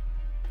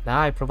 That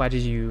I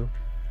provided you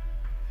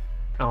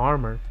an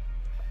armor,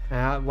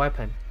 a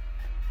weapon,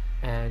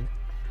 and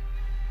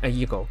an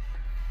ego.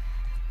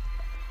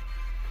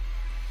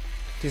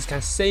 This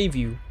can save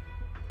you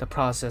the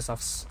process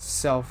of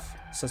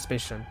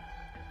self-suspicion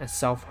and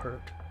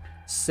self-hurt,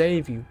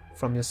 save you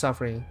from your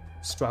suffering,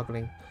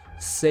 struggling,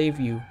 save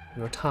you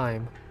your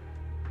time,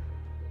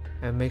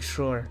 and make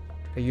sure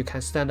that you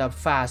can stand up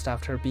fast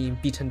after being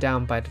beaten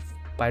down by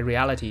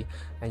reality,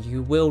 and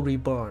you will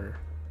reborn.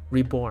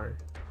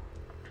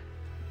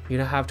 You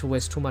don't have to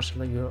waste too much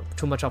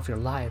of your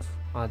life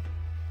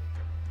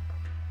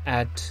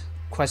at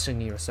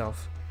questioning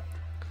yourself,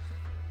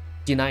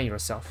 denying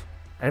yourself.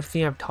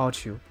 Everything I've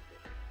taught you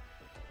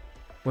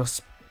will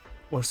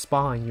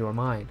spawn in your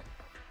mind,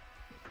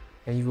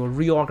 and you will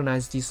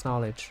reorganize this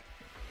knowledge.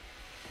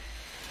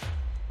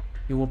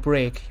 You will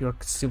break your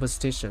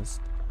superstitions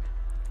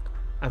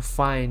and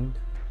find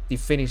the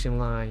finishing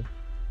line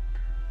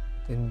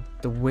in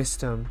the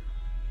wisdom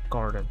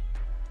garden.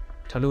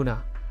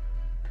 Talulah,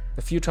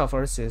 the future of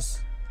Earth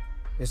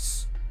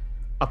is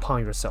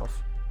upon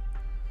yourself.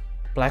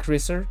 Black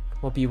Racer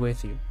will be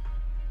with you.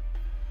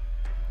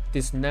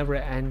 This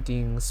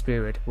never-ending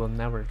spirit will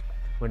never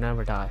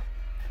die.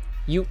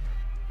 You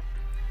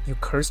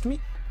cursed me?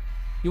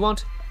 You want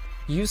to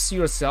use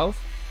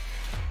yourself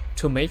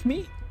to make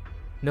me?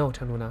 No,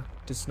 Talulah,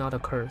 this is not a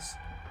curse.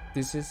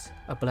 This is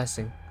a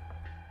blessing.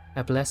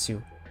 I bless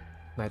you,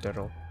 my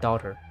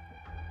daughter.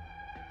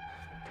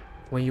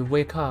 When you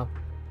wake up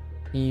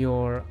in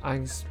your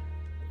eyes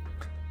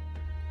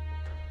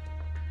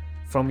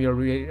from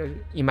your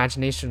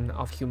imagination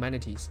of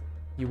humanities,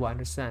 you will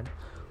understand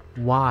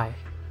why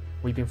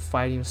we've been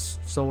fighting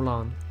so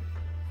long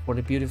for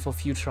the beautiful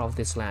future of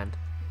this land.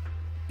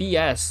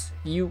 BS,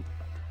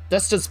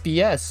 that's just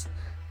BS.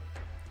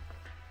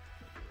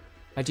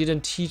 I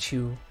didn't teach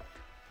you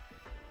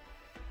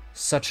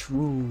such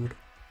rude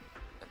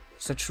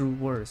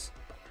words,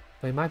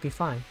 but it might be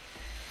fine.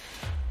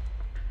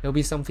 It'll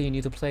be something you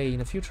need to play in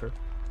the future.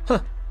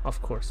 Huh,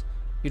 of course.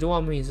 You don't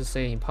want me to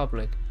say in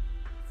public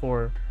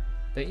for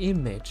the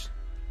image.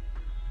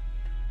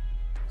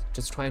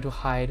 Just trying to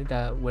hide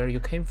that where you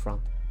came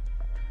from.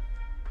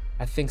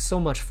 I think so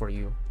much for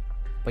you,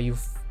 but you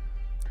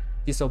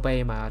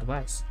disobey my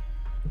advice.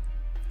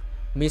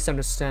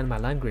 Misunderstand my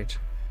language.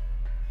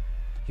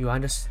 You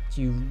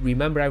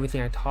remember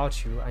everything I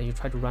taught you, and you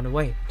try to run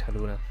away,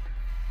 Talulah.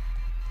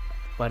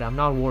 But I'm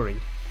not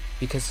worried,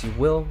 because you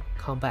will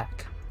come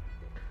back.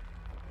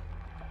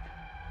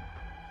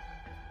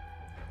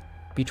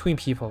 Between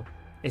people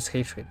is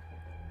hatred.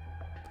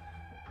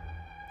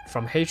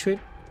 From hatred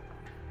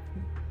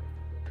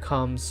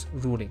comes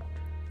ruling.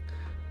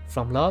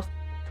 From love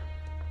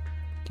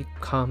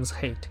comes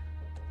hate.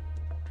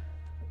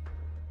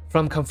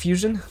 From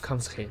confusion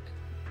comes hate.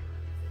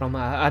 From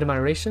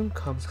admiration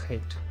comes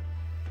hate.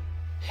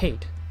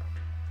 Hate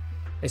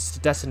is the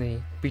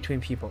destiny between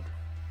people.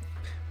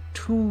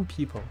 Two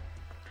people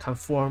can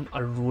form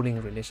a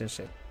ruling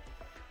relationship.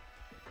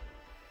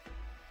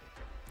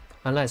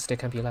 Unless they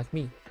can be like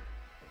me.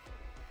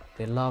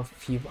 They love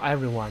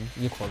everyone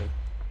equally.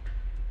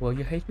 Will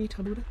you hate me,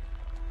 Talulah?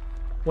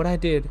 What I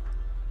did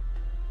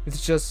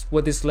is just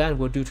what this land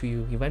will do to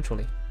you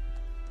eventually.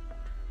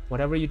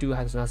 Whatever you do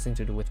has nothing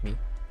to do with me.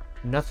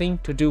 Nothing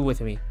to do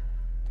with me.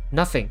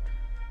 Nothing.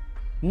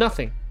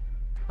 Nothing.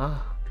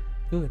 Ah,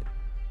 good.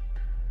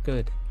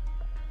 Good.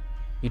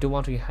 You don't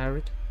want to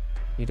inherit.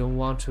 You don't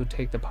want to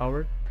take the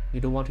power.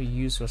 You don't want to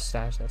use your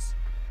status.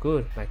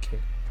 Good, my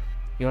kid.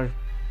 You're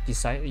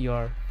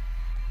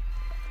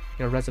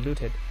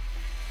resoluted.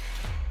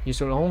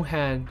 Use your own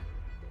hand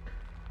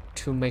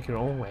to make your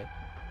own way.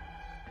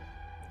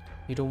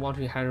 You don't want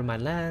to inherit my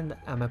land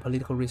and my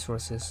political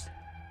resources,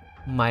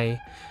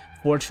 my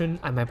fortune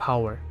and my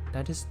power.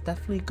 That is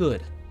definitely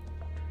good.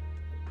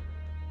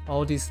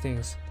 All these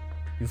things,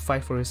 you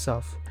fight for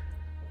yourself.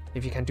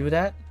 If you can do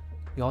that,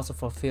 you also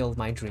fulfill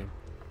my dream.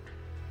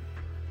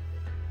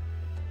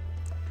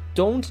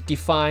 Don't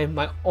define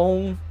my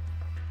own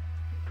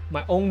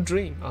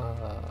dream,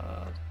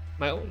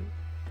 my own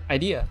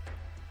idea.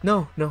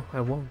 No,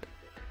 I won't.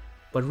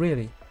 But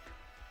really,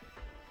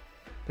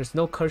 there's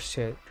no curse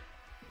yet.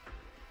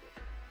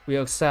 We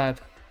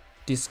accept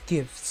these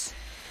gifts.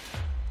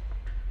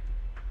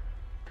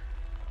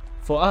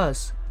 For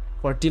us,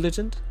 who are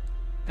diligent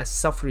and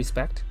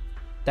self-respect,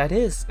 that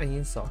is an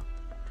insult.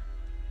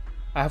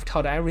 I have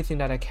taught everything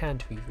that I can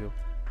to you.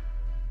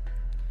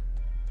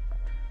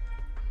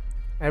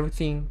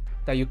 Everything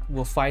that you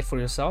will fight for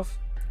yourself,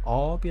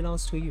 all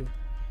belongs to you.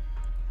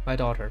 My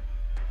daughter,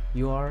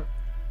 you are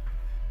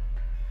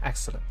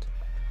excellent.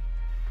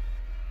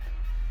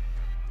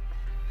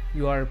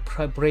 You are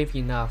brave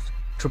enough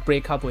to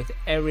break up with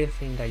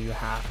everything that you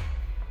have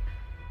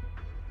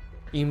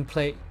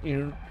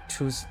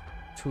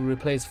to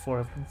replace for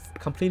a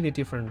completely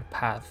different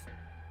path.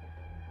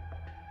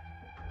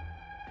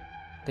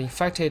 The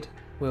infected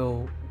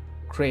will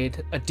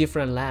create a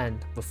different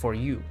land for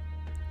you.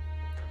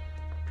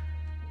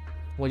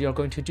 What you're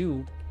going to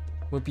do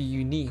will be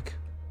unique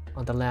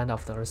on the land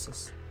of the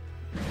Ursus.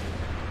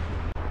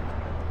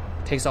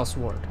 Takes out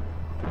sword.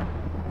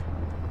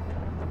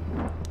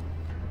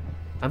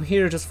 I'm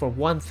here just for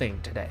one thing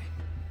today.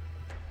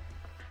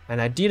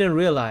 And I didn't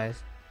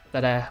realize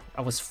that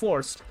I was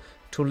forced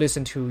to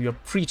listen to your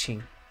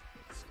preaching.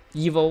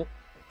 Evil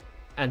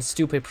and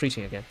stupid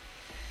preaching again.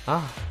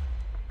 Ah.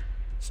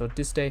 So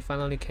this day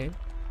finally came.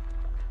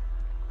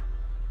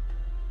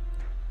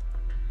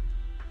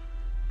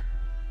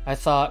 I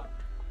thought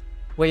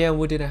Wei Yan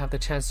Wu didn't have the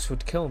chance to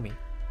kill me.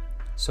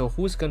 So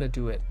who's gonna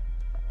do it?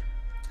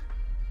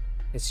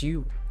 It's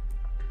you.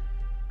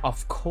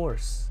 Of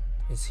course,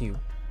 it's you.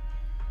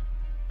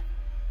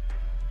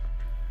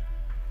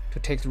 To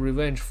take the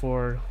revenge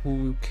for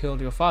who killed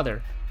your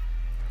father.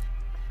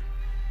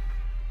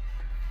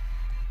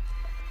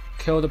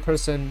 Kill the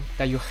person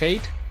that you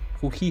hate,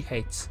 who he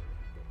hates.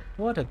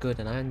 What a good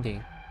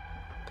ending.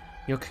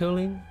 Your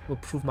killing will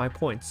prove my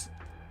points.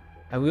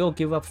 I will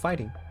give up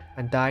fighting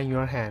and die in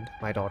your hand,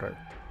 my daughter.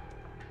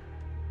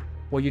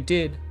 What you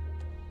did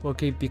will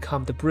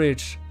become the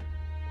bridge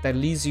that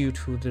leads you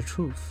to the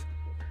truth,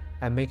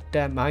 and make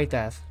that my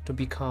death to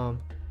become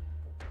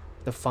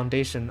the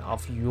foundation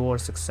of your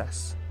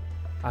success.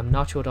 I'm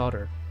not your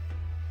daughter.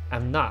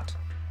 I'm not.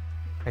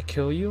 I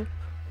kill you,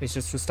 it's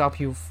just to stop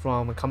you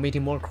from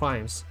committing more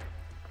crimes.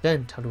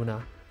 Then,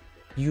 Talulah,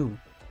 you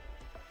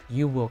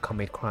will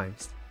commit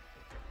crimes.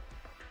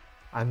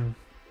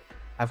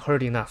 I've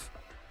heard enough.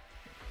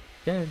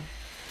 Then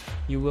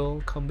you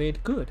will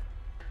commit good.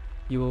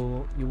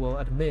 You will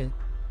admit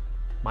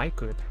my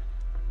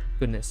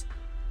goodness.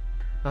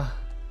 Ah,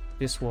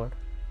 this sword.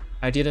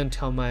 I didn't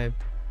tell my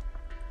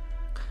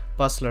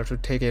bustler to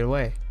take it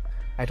away.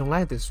 I don't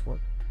like this sword.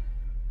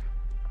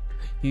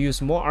 You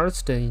use more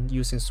arts than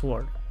using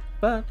sword,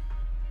 but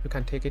you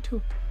can take it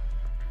too.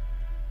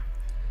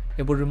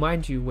 It will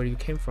remind you where you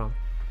came from.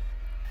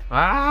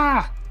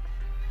 Ah!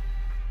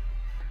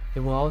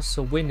 It will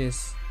also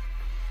witness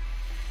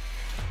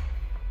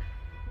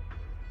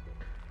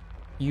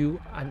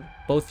you and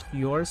both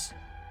your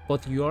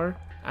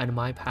and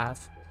my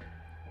path.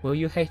 Will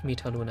you hate me,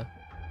 Talulah?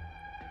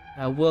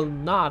 I will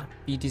not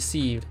be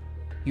deceived,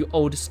 you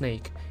old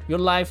snake. Your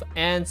life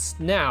ends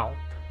now.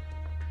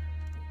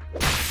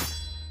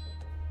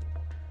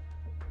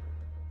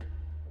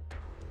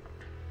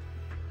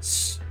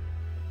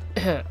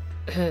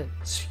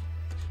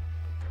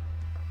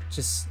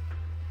 Just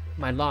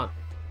my lawn.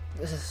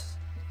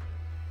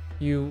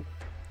 You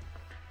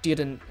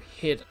didn't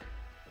hit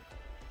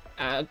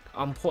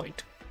on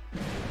point.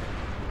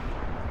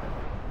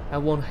 I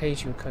won't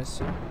hate you, curse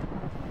you.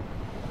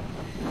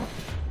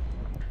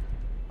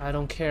 I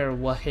don't care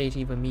what hate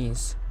even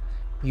means.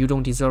 You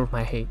don't deserve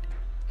my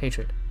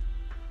hatred.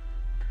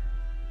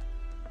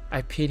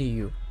 I pity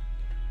you.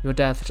 Your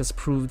death just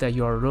proved that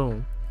you are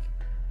alone.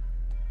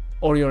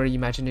 Or your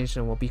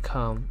imagination will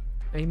become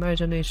an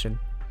imagination.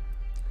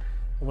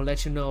 I will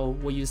let you know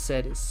what you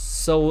said is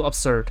so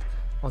absurd,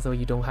 although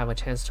you don't have a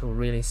chance to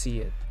really see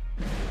it.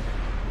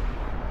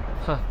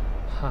 Ha,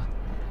 ha.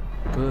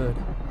 Good.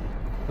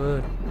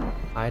 Good.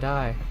 I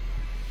die.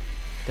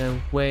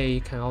 Then Wei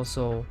can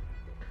also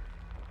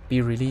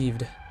be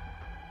relieved.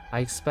 I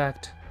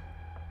expect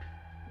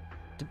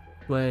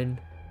when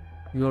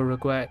your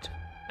regret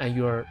and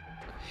your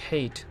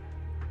hate,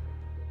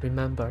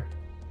 remember.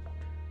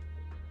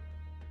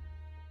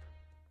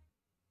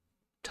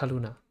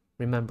 Talulah,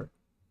 remember.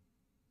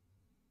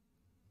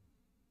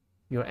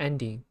 Your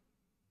ending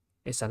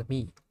is on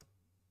me.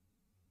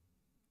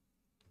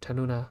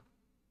 Talulah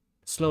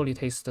slowly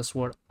takes the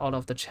sword out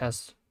of the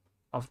chest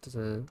of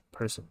the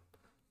person.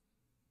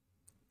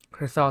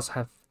 Her thoughts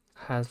have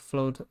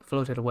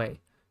floated away.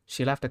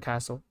 She left the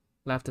castle,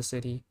 left the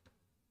city,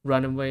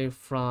 run away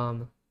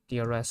from the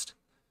arrest.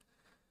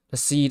 The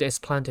seed is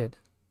planted.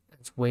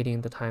 It's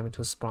waiting the time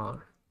to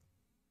spawn.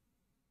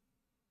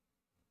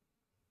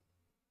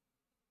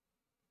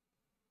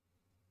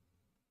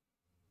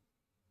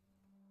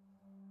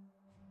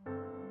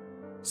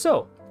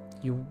 So,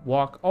 you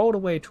walk all the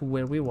way to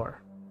where we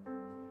were.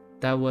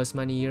 That was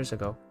many years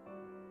ago.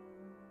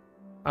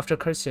 After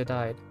Kersia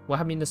died, what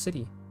happened in the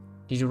city?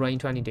 Did you run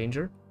into any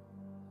danger?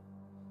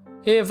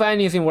 If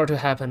anything were to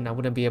happen, I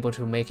wouldn't be able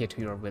to make it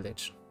to your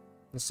village.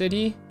 The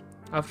city,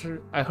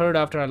 after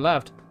I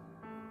left,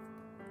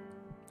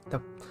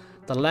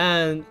 the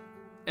land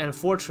and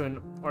fortune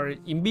are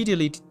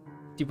immediately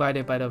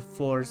divided by the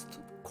Fourth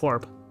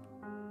Corp.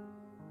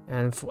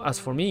 And as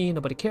for me,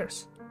 nobody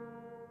cares.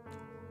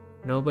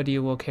 Nobody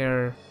will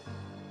care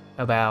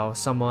about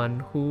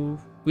someone who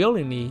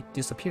willingly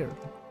disappeared.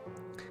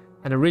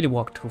 And I really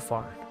walked too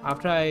far.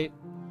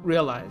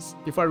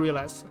 Before I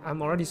realized,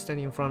 I'm already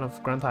standing in front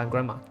of Grandpa and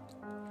Grandma.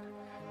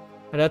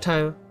 At that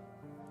time,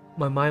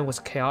 my mind was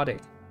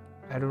chaotic.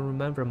 I don't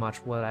remember much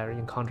what I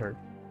encountered.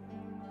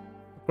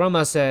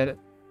 Grandma said,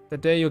 the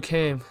day you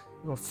came,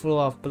 you were full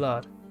of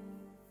blood.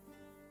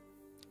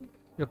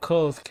 Your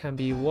clothes can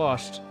be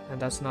washed, and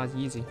that's not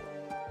easy.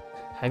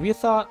 Have you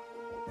thought,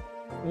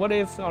 what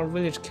if our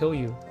village kill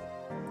you?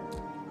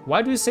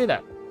 Why do you say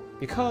that?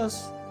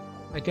 Because,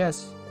 I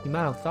guess, You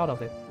might have thought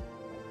of it.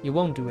 You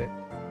won't do it.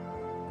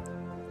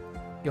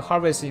 Your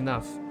harvest is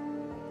enough.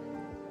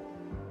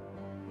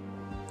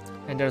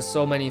 And there's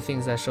so many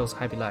things that shows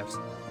happy lives.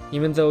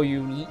 Even though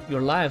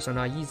your lives are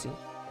not easy,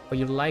 but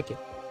you like it.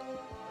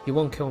 You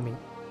won't kill me.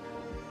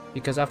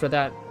 Because after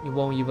that, you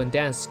won't even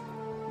dance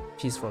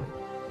peacefully.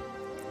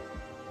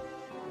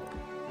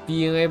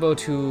 Being able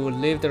to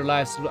live their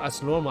lives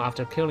as normal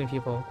after killing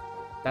people,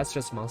 that's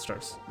just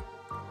monsters.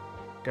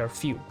 There are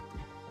few.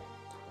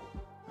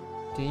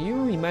 Do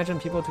you imagine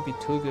people to be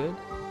too good?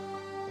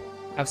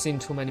 I've seen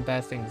too many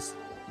bad things.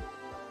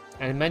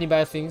 And many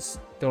bad things,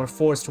 they were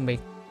forced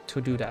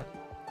to do that.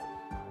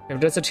 If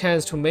there's a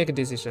chance to make a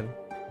decision,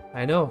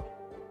 I know.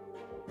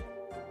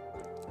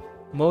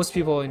 Most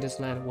people in this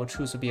land will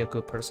choose to be a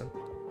good person.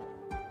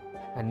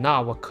 And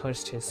not what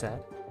Kirsty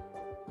said.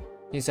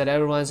 He said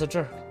everyone's a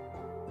jerk.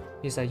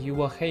 He said you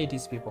will hate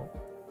these people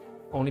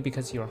only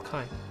because you are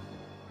kind.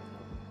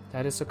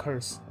 That is a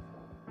curse.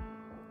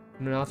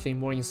 Nothing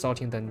more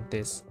insulting than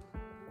this.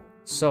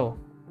 So,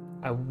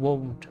 I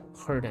won't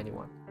hurt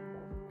anyone.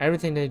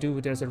 Everything they do,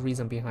 there's a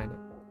reason behind it.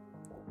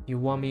 You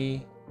want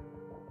me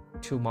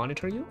to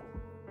monitor you?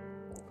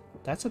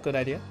 That's a good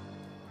idea.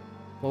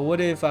 Well, what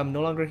if I'm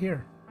no longer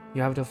here?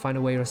 You have to find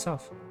a way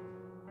yourself.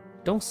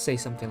 Don't say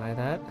something like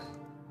that.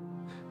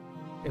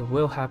 It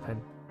will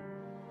happen.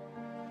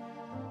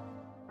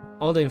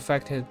 All the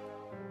infected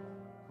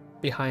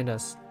behind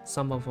us,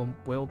 some of them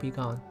will be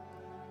gone.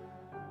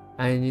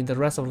 And in the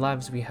rest of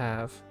lives we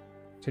have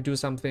to do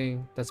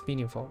something that's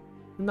meaningful.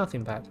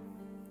 Nothing bad.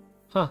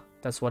 Huh,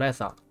 that's what I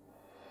thought.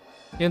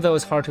 Even though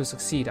it's hard to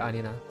succeed,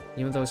 Alina,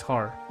 even though it's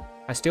hard,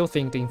 I still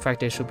think the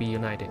infected should be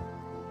united.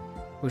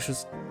 We should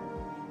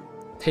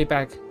take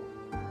back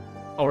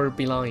our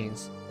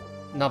belongings.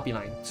 Not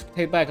belongings.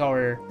 Take back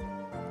our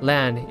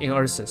land in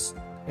Ursus.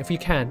 If we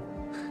can,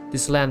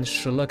 this land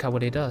should look at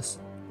what it does.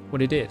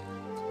 What it did.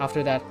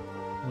 After that,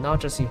 not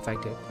just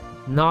infected.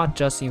 Not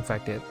just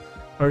infected.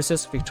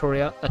 Ursus,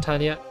 Victoria,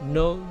 Atania,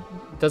 no,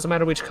 doesn't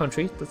matter which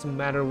country, doesn't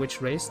matter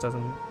which race,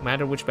 doesn't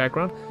matter which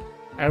background,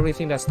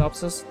 everything that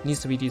stops us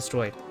needs to be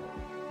destroyed.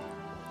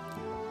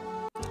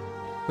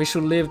 We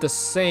should live the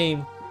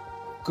same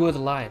good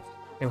life.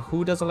 And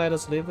who doesn't let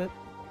us live it,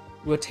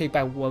 we'll take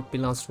back what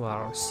belongs to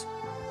ours.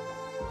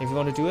 If you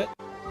want to do it,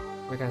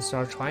 we can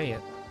start trying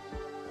it.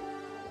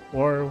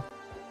 Or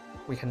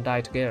we can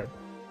die together.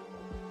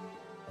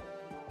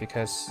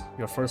 Because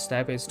your first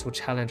step is to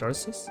challenge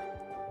Ursus.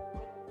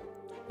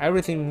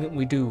 Everything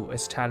we do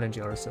is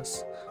challenging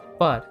Ursus.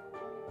 But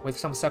with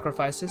some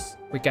sacrifices,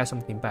 we get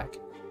something back.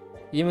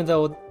 Even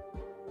though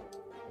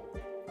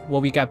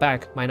what we get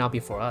back might not be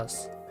for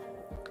us.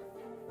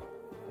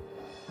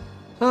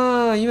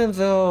 Even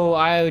though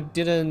I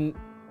didn't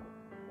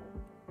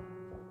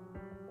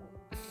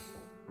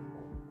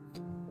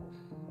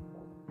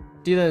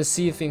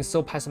see things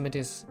so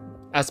pessimistic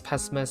as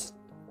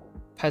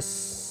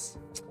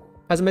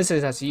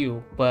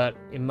you, but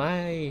in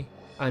my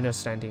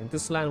understanding,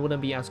 this land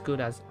wouldn't be as good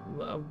as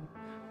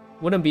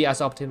wouldn't be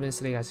as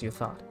optimistic as you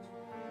thought.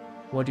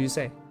 What do you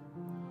say,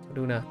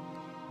 Luna?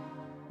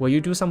 Will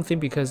you do something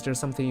because there's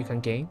something you can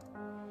gain?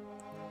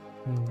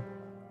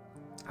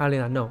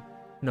 Alina, no.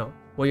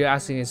 What you're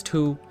asking is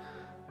too.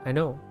 I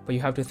know, but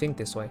you have to think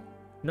this way.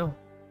 No,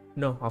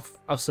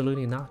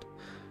 absolutely not.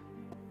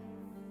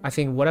 I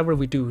think whatever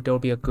we do, there will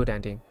be a good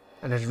ending,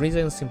 and the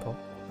reason is simple,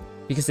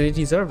 because they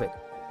deserve it.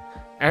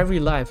 Every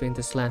life in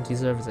this land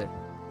deserves it.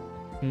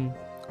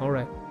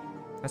 Alright,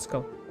 let's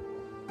go.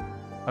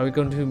 Are we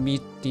going to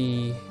meet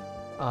the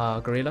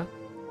gorilla?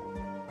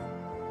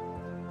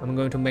 I'm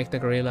going to make the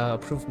gorilla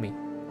approve me.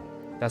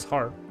 That's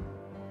hard.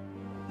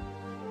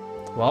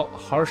 Well,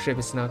 hardship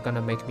is not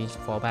gonna make me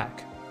fall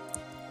back.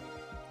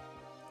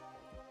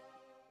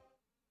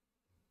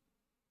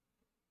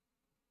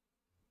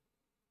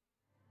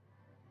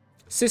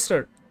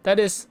 Sister, that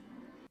is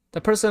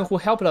the person who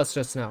helped us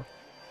just now.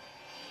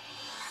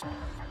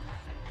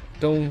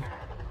 Don't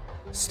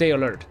stay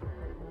alert.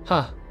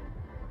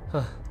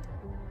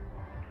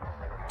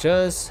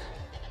 Just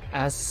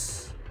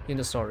as in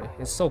the story.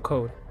 It's so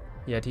cold,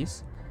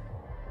 Yetis.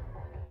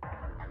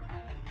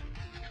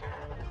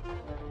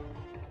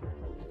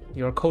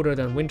 You're colder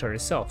than winter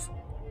itself.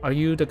 Are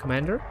you the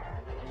commander?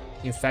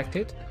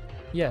 Infected?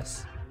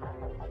 Yes.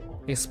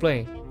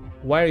 Explain.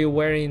 Why are you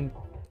wearing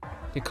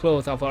the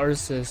clothes of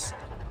Ursus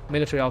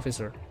military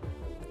officer?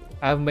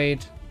 I've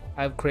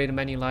created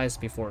many lies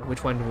before.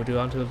 Which one would you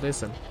want to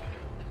listen?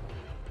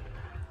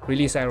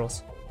 Release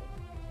arrows.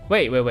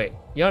 Wait.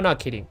 You're not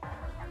kidding.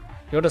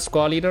 You're the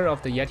squad leader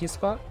of the Yeti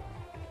squad?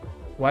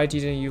 Why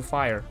didn't you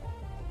fire?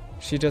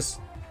 She just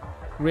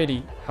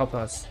really helped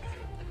us,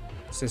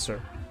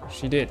 sister.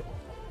 She did.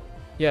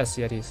 Yes,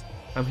 Yetis.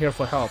 I'm here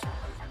for help.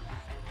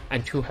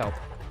 And to help.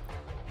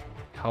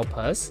 Help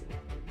us?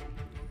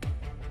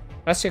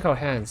 Let's shake our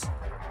hands,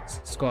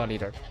 squad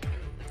leader.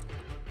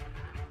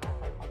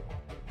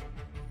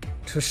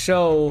 To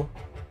show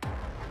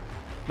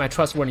my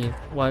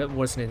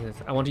trustworthiness,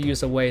 I want to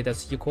use a way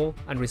that's equal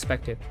and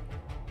respected.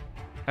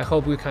 I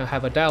hope we can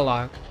have a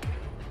dialogue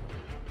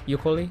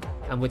equally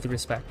and with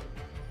respect?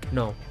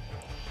 No.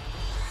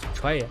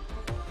 Try it.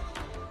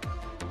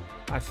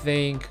 I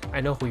think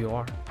I know who you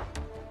are.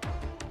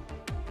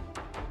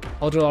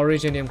 All the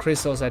originium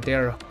crystals that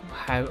they're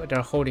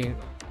holding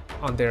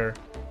on they're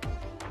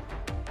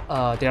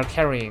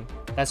carrying.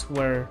 That's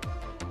where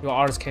your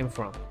arts came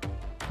from.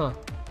 Huh.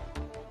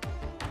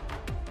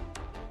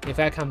 If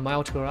I can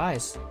melt your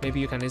eyes, maybe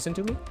you can listen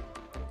to me?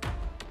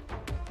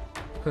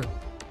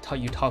 Huh.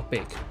 You talk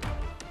big.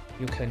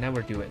 You can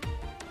never do it.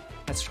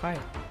 Let's try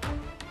it.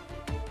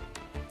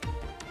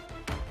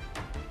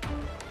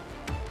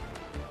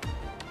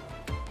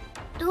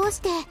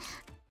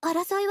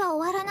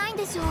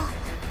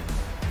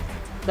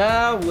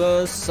 That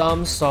was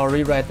some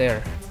story right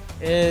there.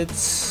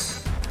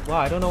 It's... wow,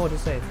 I don't know what to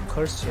say.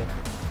 Cursed shit.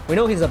 We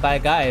know he's a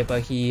bad guy,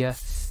 but he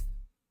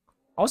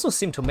also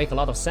seemed to make a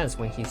lot of sense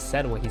when he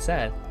said what he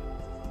said.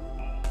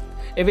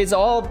 If it's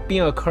all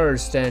being a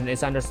curse, then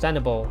it's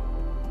understandable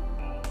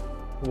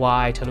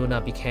why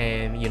Talulah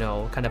became, you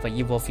know, kind of an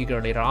evil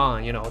figure later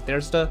on. You know,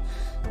 there's that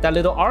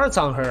little arts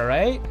on her,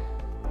 right?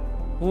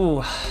 Ooh,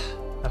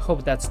 I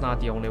hope that's not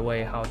the only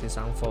way how this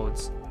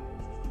unfolds.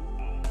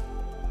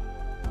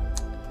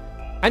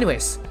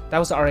 Anyways, that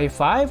was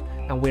R8-5,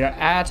 and we're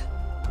at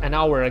an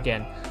hour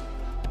again.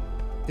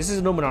 This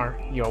is Luminar.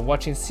 You're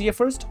watching See It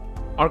First,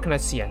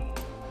 Arknights CN.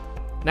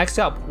 Next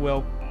up,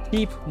 we'll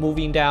keep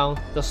moving down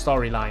the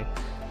storyline.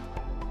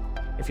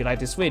 If you like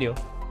this video,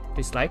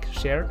 please like,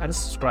 share, and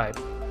subscribe.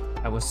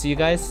 I will see you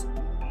guys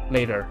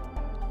later.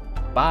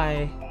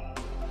 Bye.